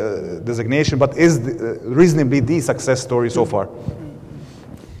designation, but is reasonably the success story so far?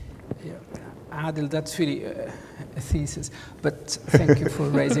 Yeah, Adil, that's really a thesis, but thank you for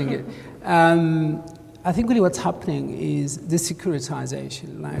raising it. I think really what's happening is the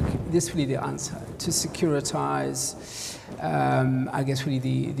securitization, like this really the answer, to securitize, I guess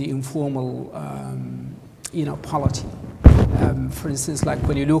really the informal, polity. For instance, like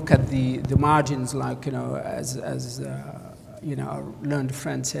when you look at the margins, like, as our learned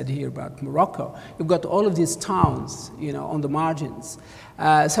friend said here about Morocco, you've got all of these towns, on the margins.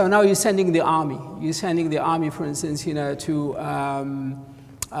 So now you're sending the army. You're sending the army, for instance, to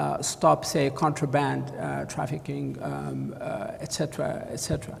stop, say, contraband trafficking, et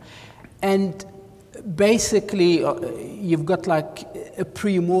cetera. And basically, you've got like a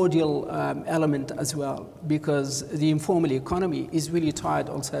primordial element as well, because the informal economy is really tied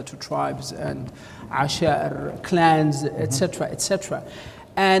also to tribes and ashar, clans, et cetera.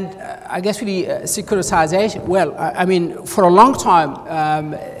 And I guess really securitization, well, I mean, for a long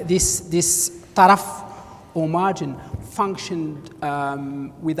time, this taraf or margin functioned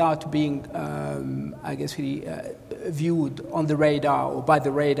without being, I guess, really viewed on the radar or by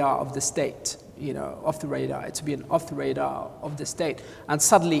the radar of the state, off the radar. It's been off the radar of the state. And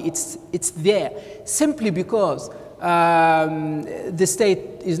suddenly it's there, simply because the state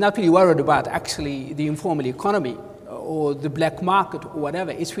is not really worried about actually the informal economy or the black market or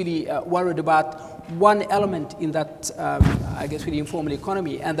whatever. It's really worried about one element in that, I guess, really informal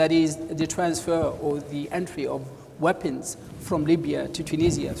economy, and that is the transfer or the entry of weapons from Libya to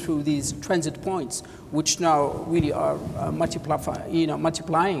Tunisia through these transit points, which now really are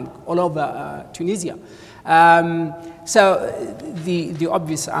multiplying all over Tunisia. So the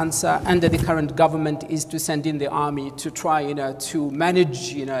obvious answer under the current government is to send in the army to try, to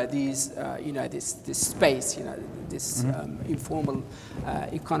manage, these, this space, this informal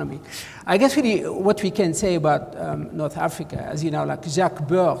economy. I guess really what we can say about North Africa, as like Jacques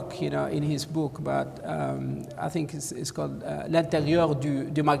Burke, in his book about, I think it's called L'intérieur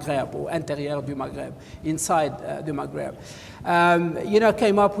du Maghreb, or Intérieur du Maghreb, inside the Maghreb,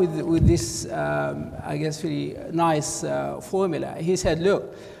 came up with this, I guess, really nice formula. He said,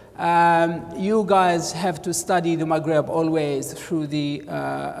 look, you guys have to study the Maghreb always through the,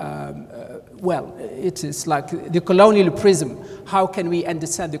 well, it is like the colonial prism. How can we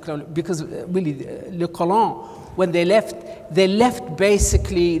understand the colonial? Because really, le colon, when they left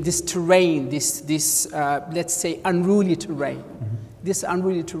basically this terrain, this let's say, unruly terrain. This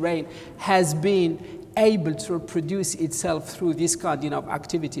unruly terrain has been able to reproduce itself through this kind of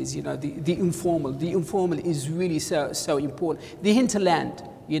activities, the informal. The informal is really so important. The hinterland,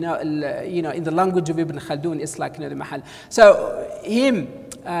 in the language of Ibn Khaldun, it's like the mahal. So him,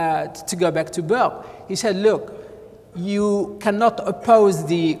 to go back to Burke, he said, look, you cannot oppose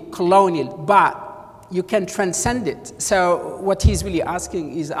the colonial, but you can transcend it. So what he's really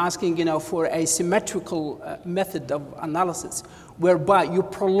asking is for a symmetrical method of analysis, whereby you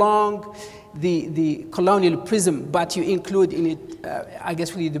prolong the colonial prism, but you include in it, I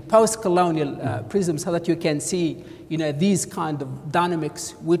guess, really the post-colonial prism, so that you can see, these kind of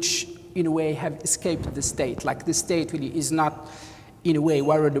dynamics, which in a way have escaped the state. Like the state really is not, in a way,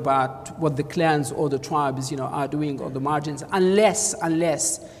 worried about what the clans or the tribes, are doing on the margins, unless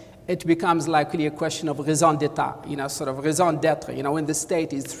it becomes like really a question of raison d'etat, sort of raison d'etre. When the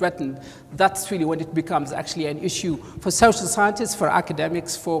state is threatened, that's really when it becomes actually an issue for social scientists, for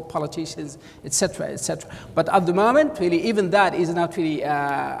academics, for politicians, etc., etc. But at the moment, really, even that is not really,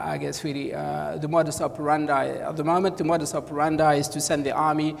 I guess, really the modus operandi. At the moment, the modus operandi is to send the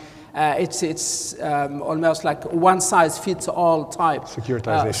army. It's almost like one-size-fits-all type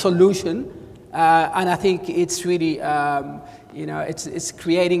solution, and I think it's really. It's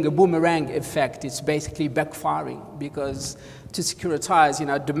creating a boomerang effect. It's basically backfiring, because to securitize,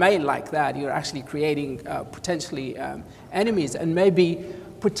 a domain like that, you're actually creating potentially enemies and maybe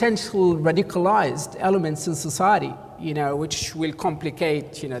potential radicalized elements in society, which will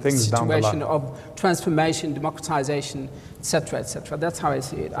complicate, the situation of transformation, democratization, etc., etc. That's how I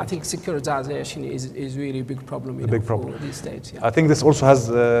see it. I think securitization is really a big problem, for these states. Yeah. I think this also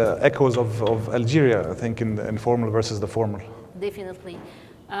has echoes of Algeria, I think, in the informal versus the formal. Definitely.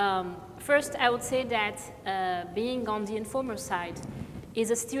 First, I would say that being on the informal side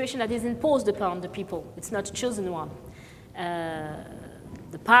is a situation that is imposed upon the people. It's not a chosen one.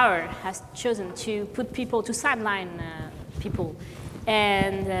 the power has chosen to put people, to sideline people.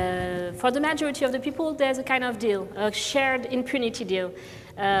 And for the majority of the people, there's a kind of deal, a shared impunity deal.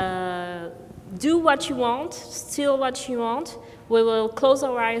 Do what you want, steal what you want. We will close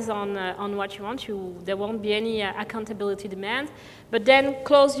our eyes on what you want. There won't be any accountability demand. But then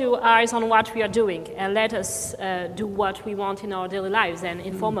close your eyes on what we are doing and let us do what we want in our daily lives and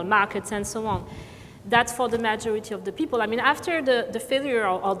informal markets and so on. That's for the majority of the people. I mean, after the failure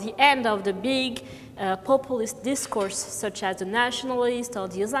or the end of the big populist discourse, such as the nationalist or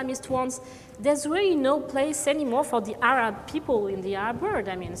the Islamist ones, there's really no place anymore for the Arab people in the Arab world.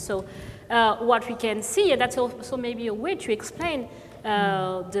 I mean, so what we can see, and that's also maybe a way to explain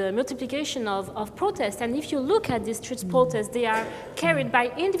the multiplication of protests. And if you look at these street protests, they are carried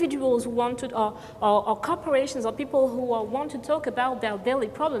by individuals who want to, or corporations or people who want to talk about their daily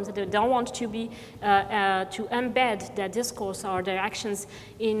problems. They don't want to be, to embed their discourse or their actions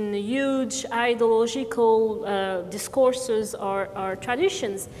in huge ideological discourses or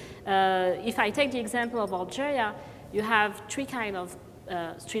traditions. If I take the example of Algeria, you have three kinds of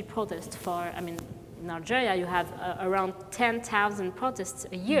street protests in Algeria, you have around 10,000 protests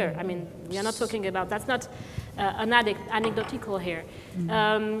a year. I mean, we are not talking about, that's not anecdotal here.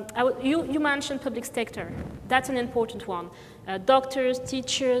 You mentioned public sector. That's an important one. Doctors,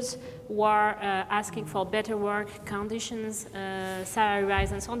 teachers who are asking for better work conditions, salary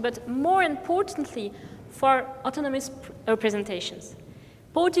rise and so on, but more importantly, for autonomous representations.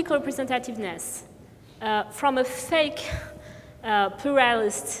 Political representativeness from a fake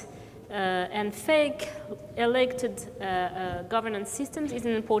pluralist and fake elected governance systems is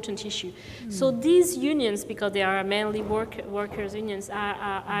an important issue. So these unions, because they are mainly workers' unions,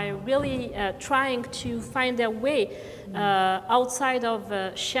 are really trying to find their way outside of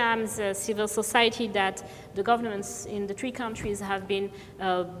shams civil society that the governments in the three countries have been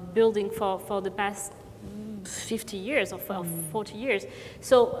building for the past 50 years or 40 years.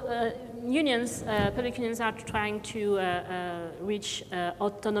 So unions, public unions are trying to reach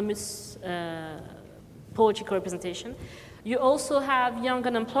autonomous political representation. You also have young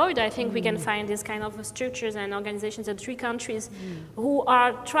unemployed. I think we can find these kind of structures and organizations in three countries who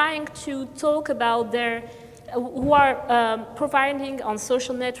are trying to talk about their, who are providing on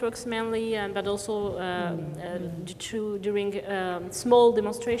social networks mainly, but also during small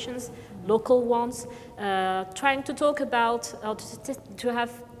demonstrations, local ones, trying to talk about, to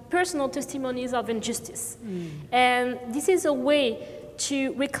have personal testimonies of injustice. And this is a way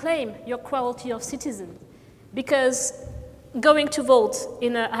to reclaim your quality of citizen, because going to vote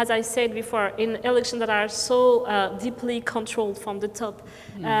in, as I said before, in elections that are so deeply controlled from the top,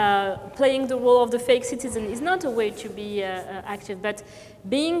 playing the role of the fake citizen is not a way to be active, but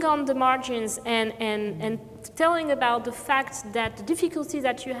being on the margins and telling about the fact that the difficulties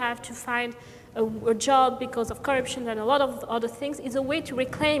that you have to find a job because of corruption and a lot of other things is a way to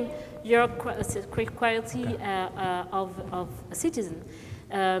reclaim your quality of a citizen.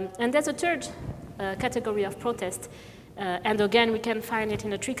 And there's a third category of protest. And again, we can find it in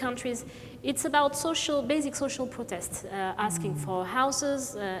the three countries. It's about basic social protests, asking for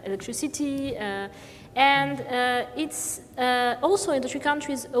houses, electricity, and it's also in the three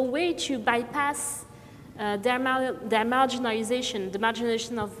countries a way to bypass their marginalization, the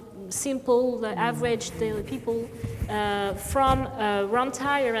marginalization of simple, average daily people from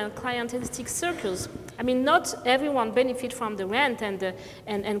rentier and clientelistic circles. I mean, not everyone benefits from the rent and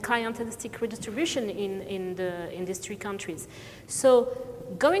clientelistic redistribution in these three countries. So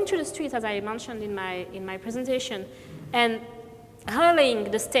going to the streets, as I mentioned in my presentation, and hurling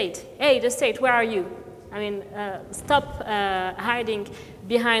the state, hey, the state, where are you? I mean, stop hiding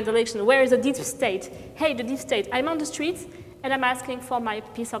behind the election. Where is the deep state? Hey, the deep state, I'm on the streets, and I'm asking for my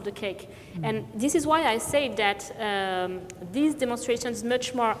piece of the cake. And this is why I say that these demonstrations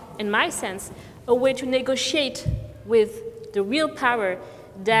much more, in my sense, a way to negotiate with the real power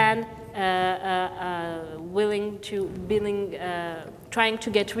than trying to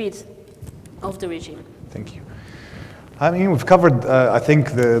get rid of the regime. Thank you. I mean, we've covered, I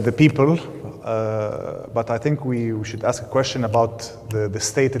think, the people, but I think we should ask a question about the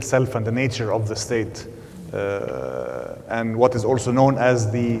state itself and the nature of the state. And what is also known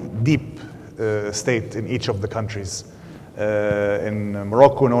as the deep state in each of the countries. In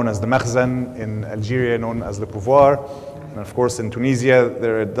Morocco, known as the Makhzen, in Algeria, known as the pouvoir, and of course in Tunisia,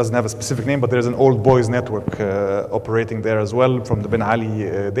 it doesn't have a specific name, but there's an old boys network operating there as well from the Ben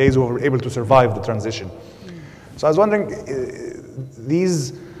Ali days, who were able to survive the transition. So I was wondering,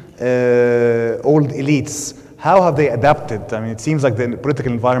 these old elites, how have they adapted? I mean, it seems like the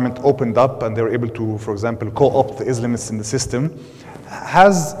political environment opened up and they were able to, for example, co-opt the Islamists in the system.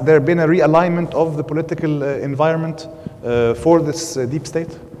 Has there been a realignment of the political environment for this deep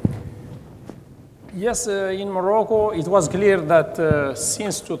state? Yes, in Morocco, it was clear that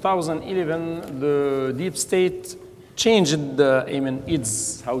since 2011, the deep state changed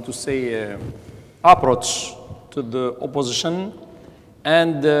its, how to say, approach to the opposition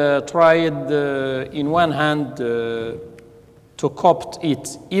and tried, in one hand, to co-opt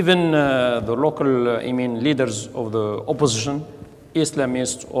it. Even the local, leaders of the opposition,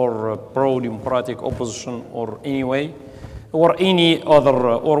 Islamist or pro-democratic opposition or anyway, or any other,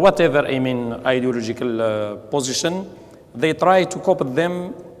 or whatever, ideological position, they try to co-opt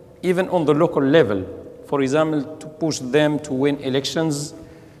them even on the local level. For example, to push them to win elections,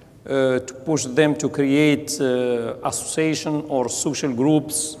 to push them to create association or social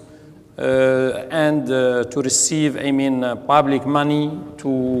groups, and to receive, public money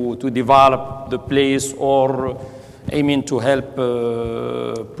to develop the place, or to help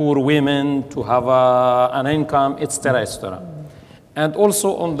poor women to have an income, etc., etc. And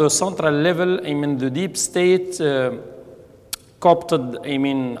also on the central level, the deep state co-opted,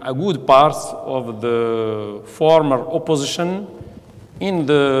 a good part of the former opposition in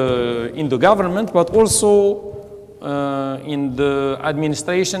the government, but also in the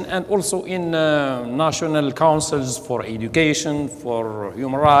administration, and also in national councils for education, for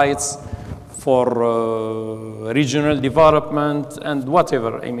human rights, for regional development, and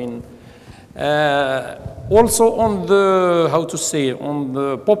whatever. Also on the, how to say, on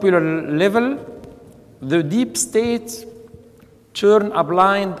the popular level, the deep state turn a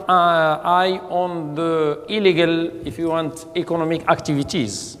blind eye on the illegal, if you want, economic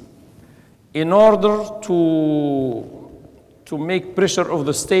activities in order to make pressure of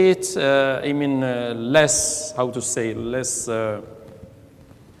the state, less, how to say, less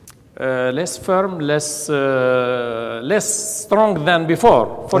firm, less strong than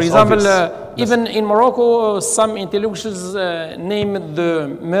before. For example, even in Morocco, some intellectuals named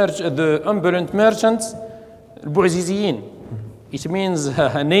the ambulant merchants Bouaziziyin. It means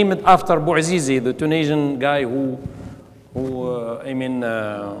named after Bouazizi, the Tunisian guy who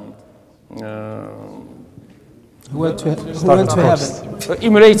went to heaven.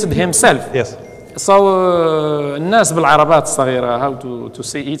 Emulated himself. Yes. So, الناس بالعربات الصغيرة, how to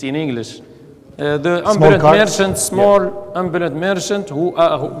say it in English. The ambulant merchants, small ambulant merchant who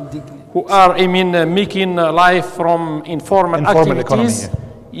are making life from informal activities. Economy,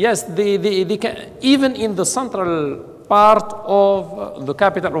 yeah. Yes, they can, even in the central part of the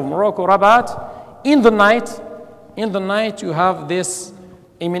capital of Morocco, Rabat, in the night you have this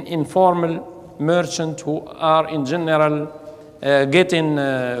informal merchant who are in general getting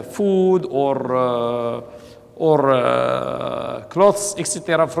food or clothes,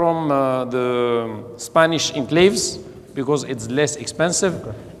 etc., from the Spanish enclaves, because it's less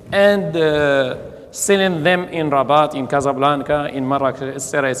expensive, and selling them in Rabat, in Casablanca, in Marrakech,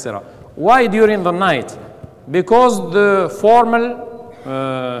 etc., etc. Why during the night? Because the formal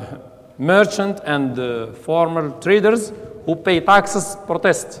merchant and the formal traders who pay taxes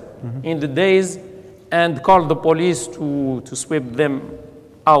protest in the days and call the police to sweep them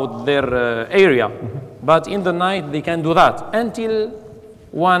out their area. But in the night they can do that until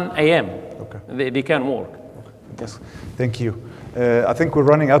 1 a.m. Okay. They can work. Yes, thank you. I think we're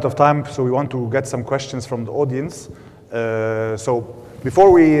running out of time, so we want to get some questions from the audience. So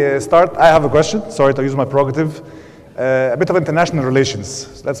before we start, I have a question. Sorry to use my prerogative. A bit of international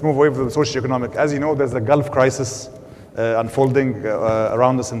relations. Let's move away from the socio-economic. As you know, there's a Gulf crisis unfolding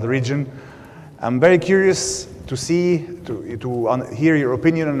around us in the region. I'm very curious to hear your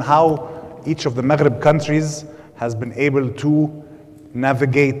opinion on how each of the Maghreb countries has been able to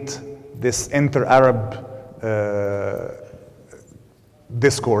navigate this inter-Arab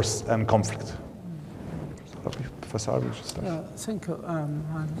discourse and conflict. Thank you.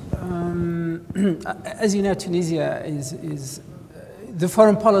 As you know, Tunisia is the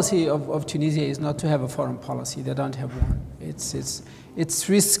foreign policy of Tunisia is not to have a foreign policy. They don't have one. Its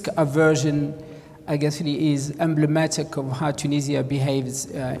risk aversion, I guess, really is emblematic of how Tunisia behaves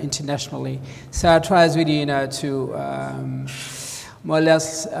internationally. So it tries really, to more or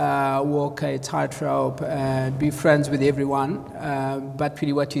less walk a tightrope and be friends with everyone. But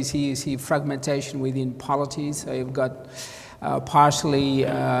really what you see is fragmentation within polities. So you've got partially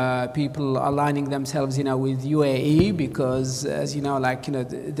people aligning themselves, with UAE because, as you know,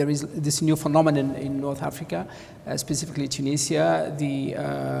 there is this new phenomenon in North Africa, specifically Tunisia, the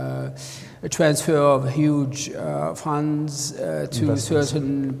transfer of huge funds to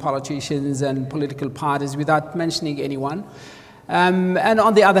certain politicians and political parties without mentioning anyone. And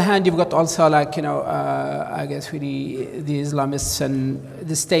on the other hand, you've got also I guess really the Islamists and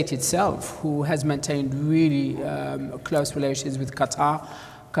the state itself, who has maintained really close relations with Qatar.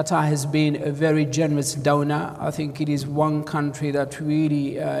 Qatar has been a very generous donor. I think it is one country that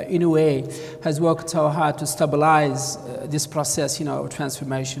really, in a way, has worked so hard to stabilize this process, of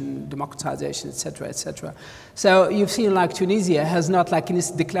transformation, democratization, etc., etc. So you've seen Tunisia has not, in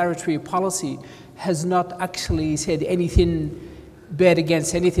its declaratory policy, has not actually said anything bad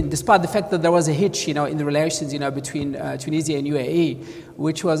against anything, despite the fact that there was a hitch, in the relations, between Tunisia and UAE,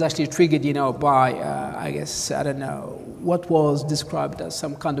 which was actually triggered, by, I guess, I don't know, what was described as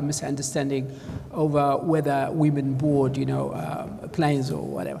some kind of misunderstanding over whether women board, planes or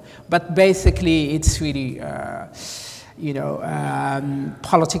whatever. But basically, it's really,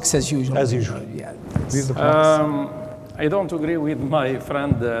 politics as usual. As usual. Yeah. I don't agree with my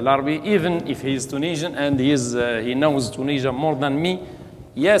friend Larbi, even if he's Tunisian and he knows Tunisia more than me.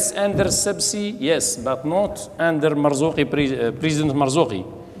 Yes, under Sebsi, yes, but not under Marzouki, President Marzouki.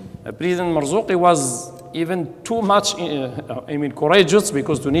 President Marzouki was even too much, courageous,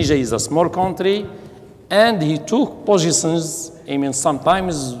 because Tunisia is a small country, and he took positions,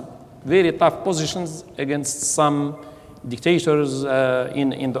 sometimes very tough positions against some dictators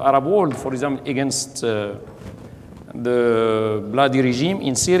in the Arab world, for example, against the bloody regime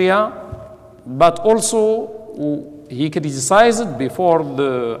in Syria, but also he criticized before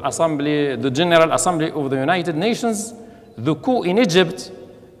the General Assembly of the United Nations, the coup in Egypt.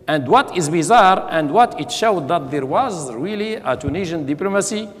 And what is bizarre, and what it showed, that there was really a Tunisian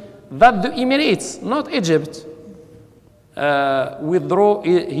diplomacy, that the Emirates, not Egypt, withdraw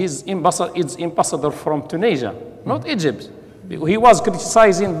his ambassador from Tunisia, not Egypt. He was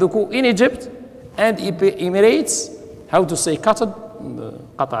criticizing the coup in Egypt, and Emirates, how to say, cut off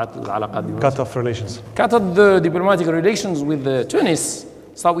relations. Cut off the diplomatic relations with Tunis.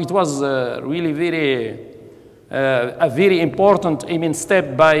 So it was really a very important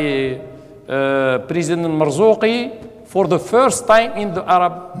step by President Marzouki. For the first time in the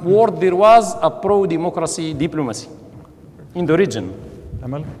Arab world, there was a pro-democracy diplomacy in the region.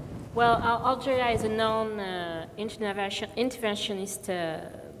 Amal? Well, Algeria is a known interventionist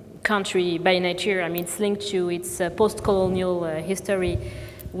country by nature. It's linked to its post-colonial history.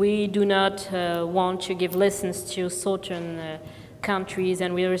 We do not want to give lessons to certain countries,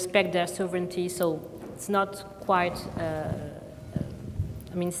 and we respect their sovereignty. So it's not quite.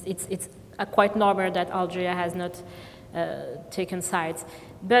 It's quite normal that Algeria has not taken sides.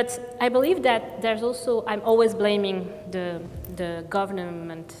 But I believe that there's also. I'm always blaming the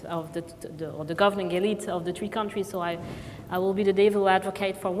government of or the governing elite of the three countries. So I will be the devil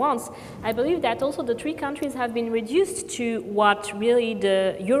advocate for once. I believe that also the three countries have been reduced to what really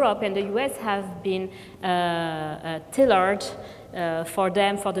Europe and the US have been tailored for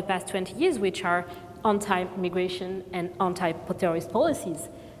them for the past 20 years, which are anti-immigration and anti-terrorist policies.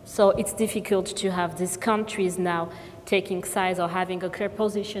 So it's difficult to have these countries now taking sides or having a clear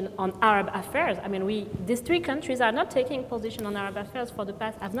position on Arab affairs. These three countries are not taking position on Arab affairs for the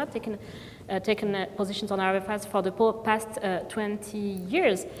past, have not taken positions on Arab affairs for the past 20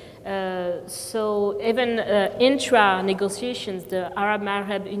 years. So even intra-negotiations, the Arab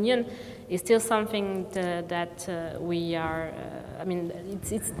Maghreb Union is still something that we are,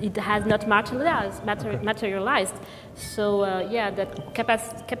 it has not materialized. So the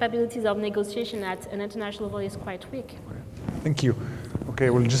capabilities of negotiation at an international level is quite weak. Thank you. Okay,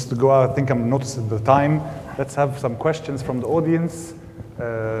 we'll just go out. I think I'm noticing the time. Let's have some questions from the audience.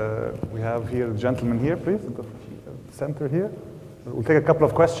 We have here a gentleman here, please, in the center here. We'll take a couple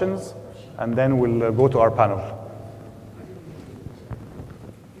of questions, and then we'll go to our panel.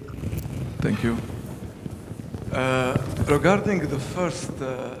 Thank you. Regarding the first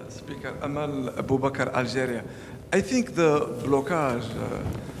speaker, Amal Abu Bakr, Algeria, I think the blockage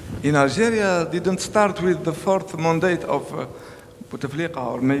in Algeria didn't start with the fourth mandate of Bouteflika,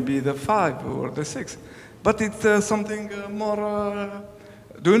 or maybe the 5 or the 6, but it's something more.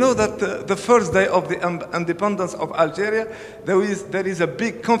 Do you know that the first day of the independence of Algeria, there is a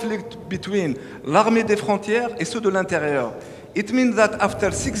big conflict between l'Armée des Frontières et ceux de l'Intérieur? It means that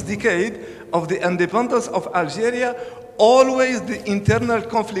after 6 decades of the independence of Algeria, always the internal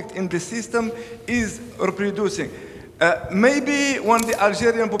conflict in the system is reproducing. Maybe when the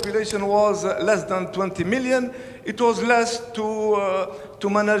Algerian population was less than 20 million, it was less to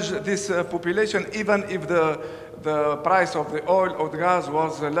manage this population, even if the price of the oil or the gas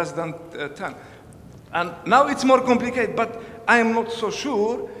was less than 10. And now it's more complicated, but I am not so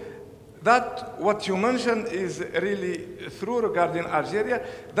sure that what you mentioned is really true regarding Algeria,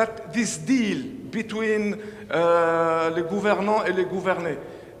 that this deal between les gouvernants et les gouvernés,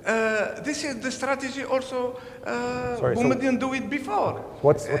 this is the strategy also, we didn't do it before.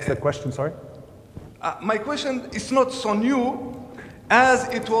 What's the question, sorry? My question is not so new as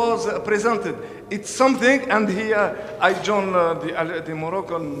it was presented. It's something, and here I join the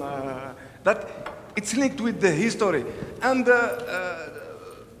Moroccan, that it's linked with the history. And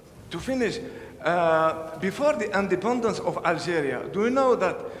to finish, before the independence of Algeria, do you know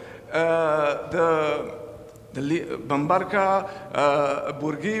that the Bambarka,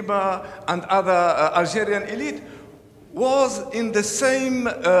 Bourguiba, and other Algerian elite was in the same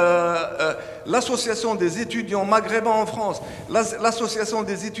l'association des étudiants maghrébins en France, l'association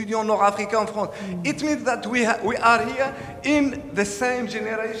des étudiants nord-africains en France. It means that we are here in the same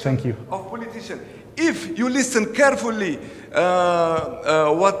generation of politicians. If you listen carefully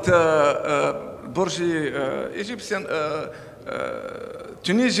what Bourgi, Egyptian,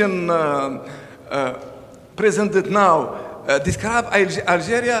 Tunisian president now describe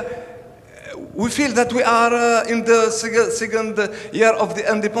Algeria, we feel that we are in the second year of the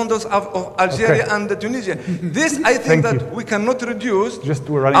independence of Algeria and Tunisia. This, I think that we cannot reduce.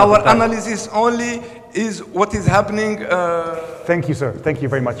 Our analysis only is what is happening. Thank you, sir. Thank you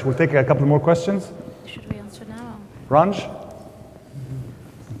very much. We'll take a couple more questions. Should we answer now? Ranj?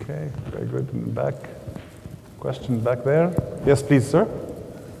 Okay, very good. In the back. Question back there. Yes, please, sir.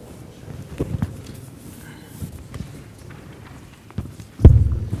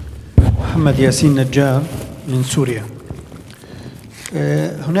 محمد ياسين نجار من سوريا.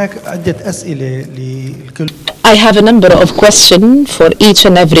 هناك عدة أسئلة للكل. I have a number of questions for each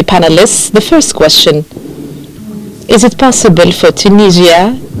and every panelist. The first question: is it possible for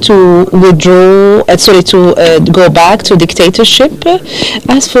Tunisia to withdraw, to go back to dictatorship?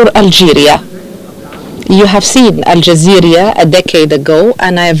 As for Algeria, you have seen Al Jazeera a decade ago,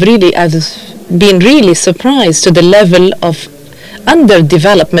 and I've been really surprised to the level of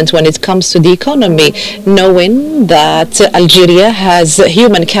underdevelopment when it comes to the economy, knowing that Algeria has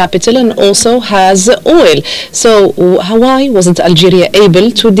human capital and also has oil. So why wasn't Algeria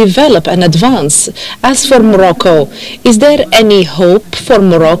able to develop and advance? As for Morocco, is there any hope for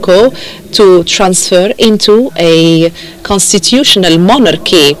Morocco to transfer into a constitutional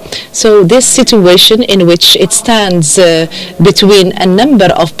monarchy? So this situation in which it stands between a number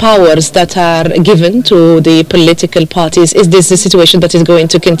of powers that are given to the political parties, is this a situation that is going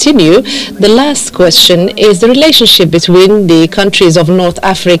to continue? The last question is the relationship between the countries of North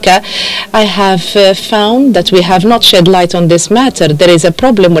Africa. I have found that we have not shed light on this matter. There is a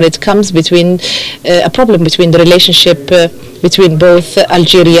problem when it comes between the relationship between both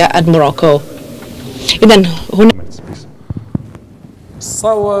Algeria and Morocco.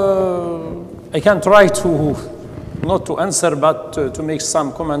 So I can try to not to answer, but to make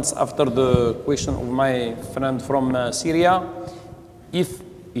some comments after the question of my friend from Syria. If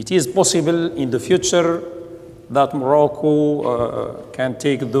it is possible in the future that Morocco can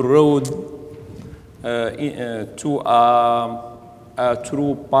take the road to a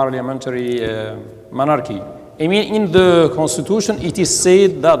true parliamentary monarchy. I mean, in the constitution, it is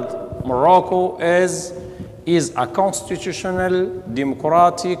said that Morocco is a constitutional,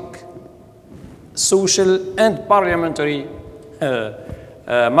 democratic, social, and parliamentary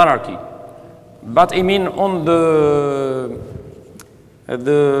monarchy. But I mean, on the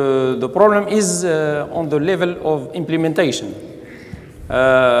problem is on the level of implementation.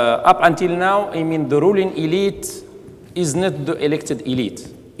 Up until now, I mean, the ruling elite is not the elected elite.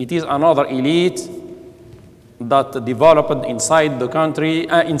 It is another elite that developed inside the country,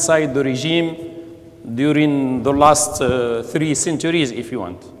 inside the regime during the last 3 centuries, if you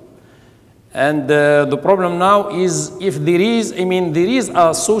want. And the problem now is if there is, I mean, there is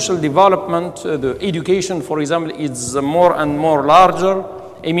a social development, the education, for example, is more and more larger.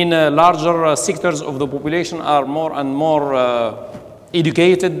 I mean, larger sectors of the population are more and more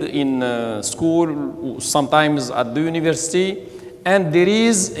educated in school, sometimes at the university. And there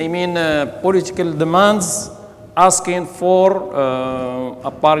is, I mean, political demands asking for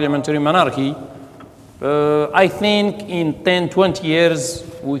a parliamentary monarchy. I think in 10, 20 years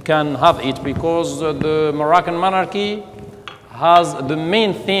we can have it, because the Moroccan monarchy has the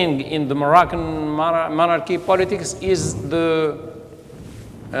main thing in the Moroccan monarchy politics is the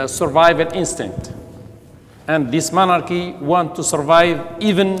survival instinct. And this monarchy want to survive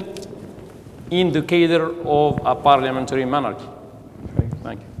even in the cadre of a parliamentary monarchy.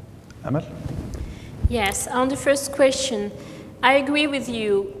 Thank you. Amal? Yes, on the first question, I agree with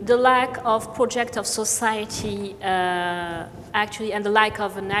you. The lack of project of society, actually, and the lack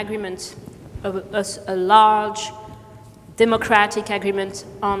of an agreement, a large democratic agreement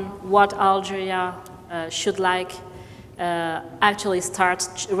on what Algeria should like, actually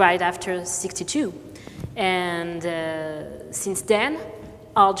starts right after '62. And since then,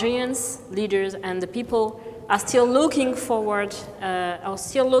 Algerians, leaders, and the people are still looking forward, are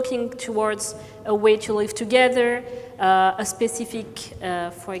still looking towards a way to live together, a specific,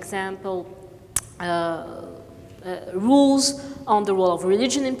 for example, rules on the role of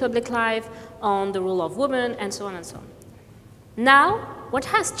religion in public life, on the role of women, and so on and so on. Now, what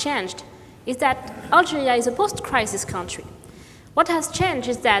has changed is that Algeria is a post-crisis country. What has changed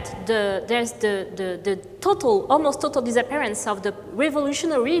is that there's the total, almost total disappearance of the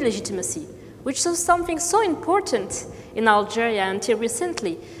revolutionary legitimacy, which was something so important in Algeria until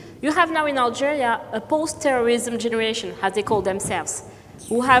recently. You have now in Algeria a post-terrorism generation, as they call themselves,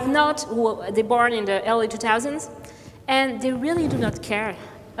 they're born in the early 2000s, and they really do not care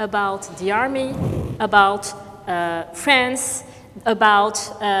about the army, about France, about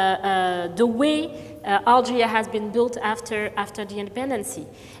the way Algeria has been built after the independence.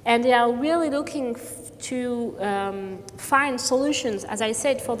 And they are really looking to find solutions, as I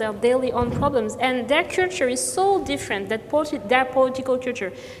said, for their daily own problems. And their culture is so different, their political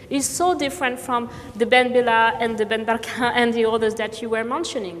culture is so different from the Ben Bella and the Ben Barka and the others that you were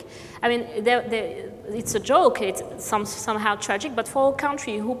mentioning. I mean, it's a joke, it's somehow tragic, but for a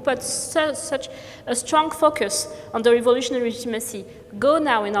country who puts such a strong focus on the revolutionary legitimacy, go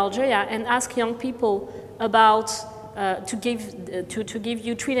now in Algeria and ask young people about, to give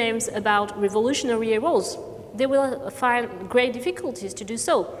you three names about revolutionary heroes. They will find great difficulties to do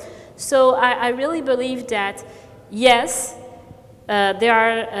so. So I really believe that, yes, there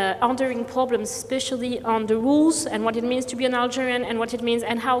are ongoing problems, especially on the rules and what it means to be an Algerian and what it means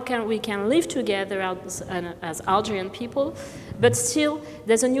and how we can live together as Algerian people. But still,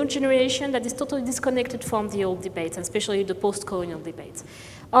 there's a new generation that is totally disconnected from the old debates, and especially the post-colonial debates.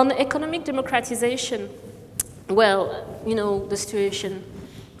 On economic democratization, well, you know, the situation,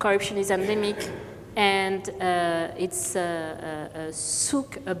 corruption is endemic, and it's a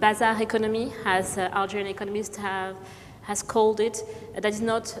souk, a bazaar economy, as Algerian economists has called it, that is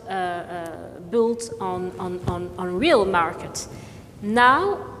not built on real market.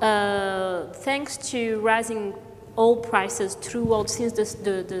 Now, thanks to rising oil prices throughout since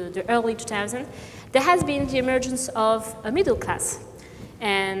the early 2000s, there has been the emergence of a middle class,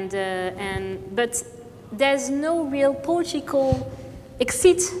 but there's no real political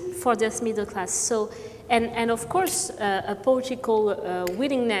exit for this middle class. So, and of course, a political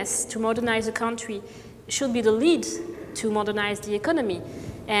willingness to modernize the country should be the lead to modernize the economy.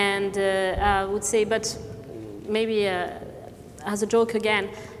 And I would say, but maybe as a joke again,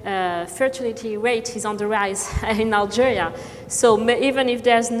 fertility rate is on the rise in Algeria. So even if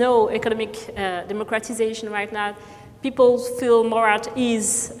there's no economic democratization right now, people feel more at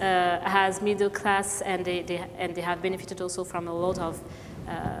ease as middle class, and they have benefited also from a lot of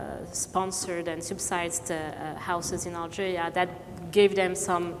sponsored and subsidized houses in Algeria that gave them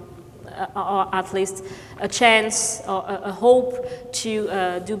some, or at least a chance or a hope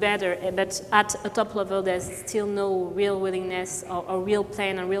to do better. But at a top level, there's still no real willingness or real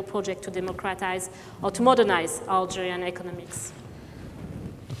plan and real project to democratize or to modernize Algerian economics.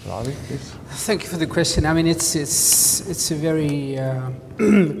 Thank you for the question. I mean, it's a very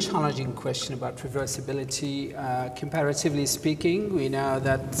challenging question about reversibility. Comparatively speaking, we know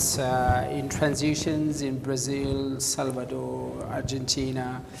that in transitions in Brazil, Salvador,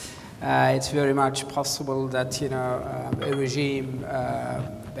 Argentina, it's very much possible that a regime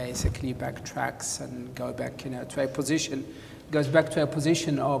basically backtracks and goes back to a position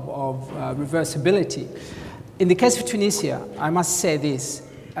of reversibility. In the case of Tunisia, I must say this.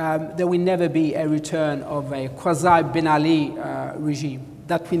 There will never be a return of a quasi-Ben Ali regime.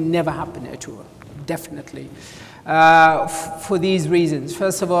 That will never happen at all, definitely. For these reasons.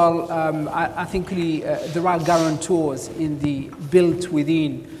 First of all, I think there are guarantors built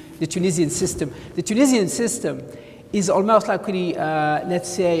within the Tunisian system. The Tunisian system is almost like let's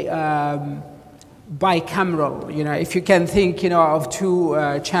say, bicameral, if you can think, of two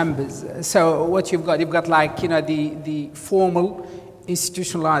chambers. So what you've got like, the formal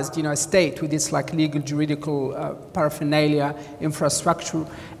institutionalized, state with its like legal, juridical paraphernalia, infrastructure.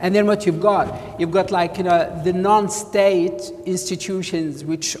 And then what you've got like, the non-state institutions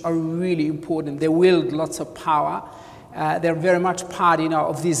which are really important. They wield lots of power. They're very much part,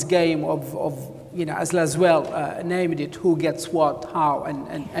 of this game of as Laswell named it, who gets what, how,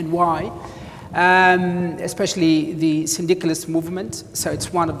 and why. Especially the syndicalist movement, so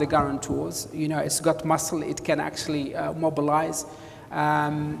it's one of the guarantors. It's got muscle, it can actually mobilize,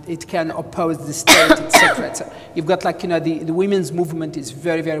 it can oppose the state, etc., etc. You've got like, the women's movement is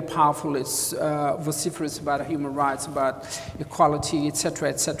very, very powerful. It's vociferous about human rights, about equality, etc.,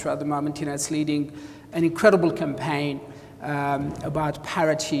 etc. At the moment, it's leading an incredible campaign about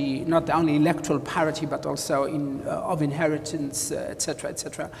parity, not only electoral parity, but also of inheritance, etc.,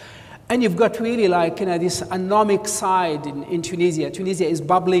 etc. And you've got really like, this anomic side in Tunisia. Tunisia is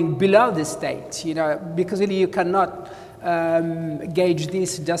bubbling below the state, because really you cannot gauge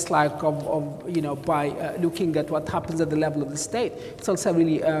this just like by looking at what happens at the level of the state. It's also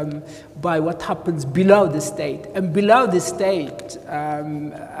really by what happens below the state. And below the state,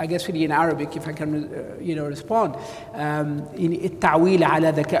 I guess really in Arabic, if I can respond, التعويل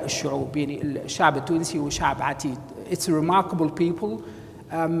على ذكاء الشعوب، يعني الشعب التونسي وشعب عتيد. It's a remarkable people.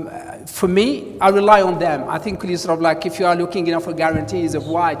 For me, I rely on them. I think it's sort of like if you are looking for guarantees of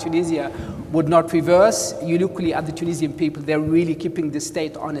why Tunisia would not reverse, you look really at the Tunisian people. They're really keeping the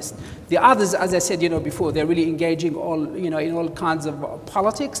state honest. The others, as I said before, they're really engaging in all kinds of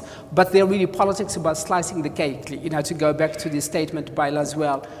politics, but they're really politics about slicing the cake, to go back to the statement by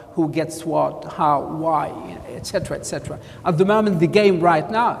Laswell, who gets what, how, why, etc., etc. At the moment, the game right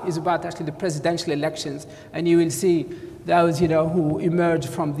now is about actually the presidential elections, and you will see those, who emerge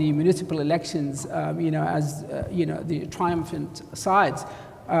from the municipal elections, as, the triumphant sides,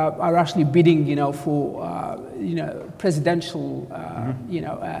 are actually bidding, for, presidential,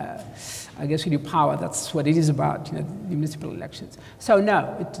 I guess really power. That's what it is about, the municipal elections. So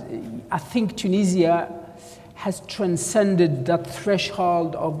no, I think Tunisia has transcended that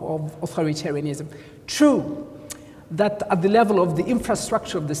threshold of authoritarianism. True that at the level of the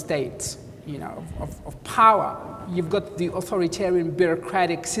infrastructure of the state, of power, you've got the authoritarian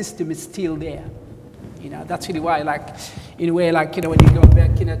bureaucratic system is still there. That's really why, like, in a way, like, when you go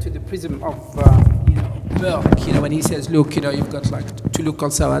back, to the prism of, Burke, when he says, look, you've got like to look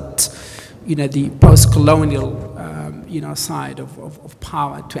also at, the post-colonial, side of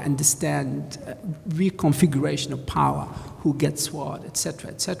power to understand reconfiguration of power, who gets what, etc.,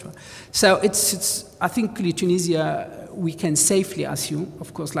 etc. So it's I think Tunisia, we can safely assume,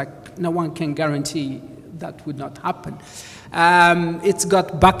 of course, like no one can guarantee that would not happen. It's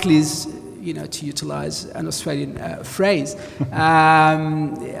got Buckley's, to utilize an Australian phrase,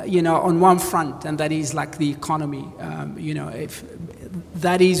 on one front, and that is like the economy. If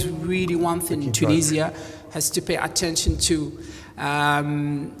that is really one thing Tunisia has to pay attention to.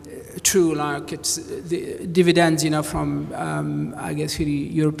 True, like it's the dividends, from I guess really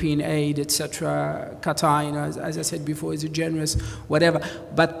European aid, etc. Qatar, as I said before, is a generous whatever.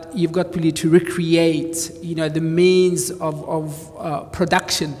 But you've got really to recreate, the means of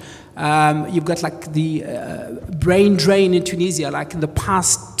production. You've got like the brain drain in Tunisia. Like in the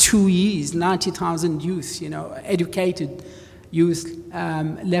past 2 years, 90,000 youth, educated youth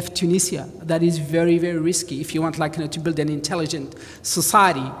left Tunisia. That is very, very risky. If you want, like, to build an intelligent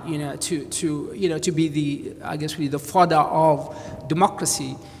society, to be the, I guess, really the fodder of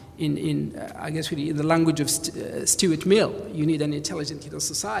democracy. I guess, really in the language of Stuart Mill, you need an intelligent,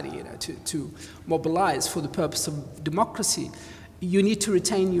 society, to mobilize for the purpose of democracy. You need to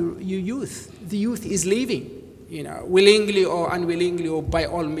retain your youth. The youth is leaving. Willingly or unwillingly, or by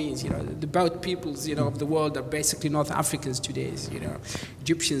all means, the both peoples, of the world are basically North Africans today,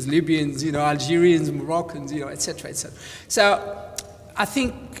 Egyptians, Libyans, Algerians, Moroccans, etc., etc. So I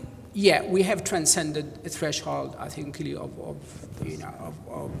think, yeah, we have transcended a threshold, I think, really of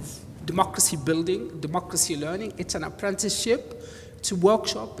democracy building, democracy learning. It's an apprenticeship, it's a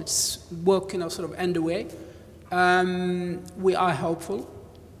workshop, it's work, sort of underway. We are hopeful.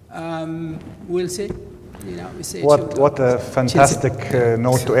 We'll see. What a fantastic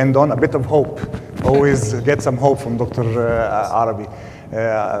note to end on. A bit of hope. Always get some hope from Dr. Arabi.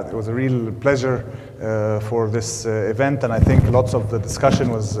 It was a real pleasure for this event, and I think lots of the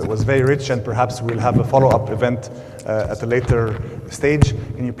discussion was very rich, and perhaps we'll have a follow-up event at a later stage.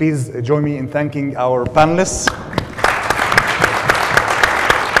 Can you please join me in thanking our panelists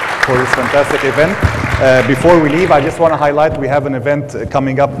for this fantastic event? Before we leave, I just want to highlight we have an event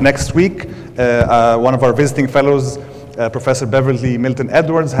coming up next week. One of our visiting fellows, Professor Beverly Milton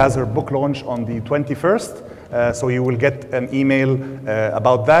Edwards, has her book launch on the 21st. so you will get an email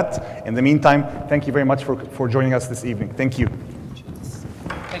about that. In the meantime, thank you very much for joining us this evening. Thank you.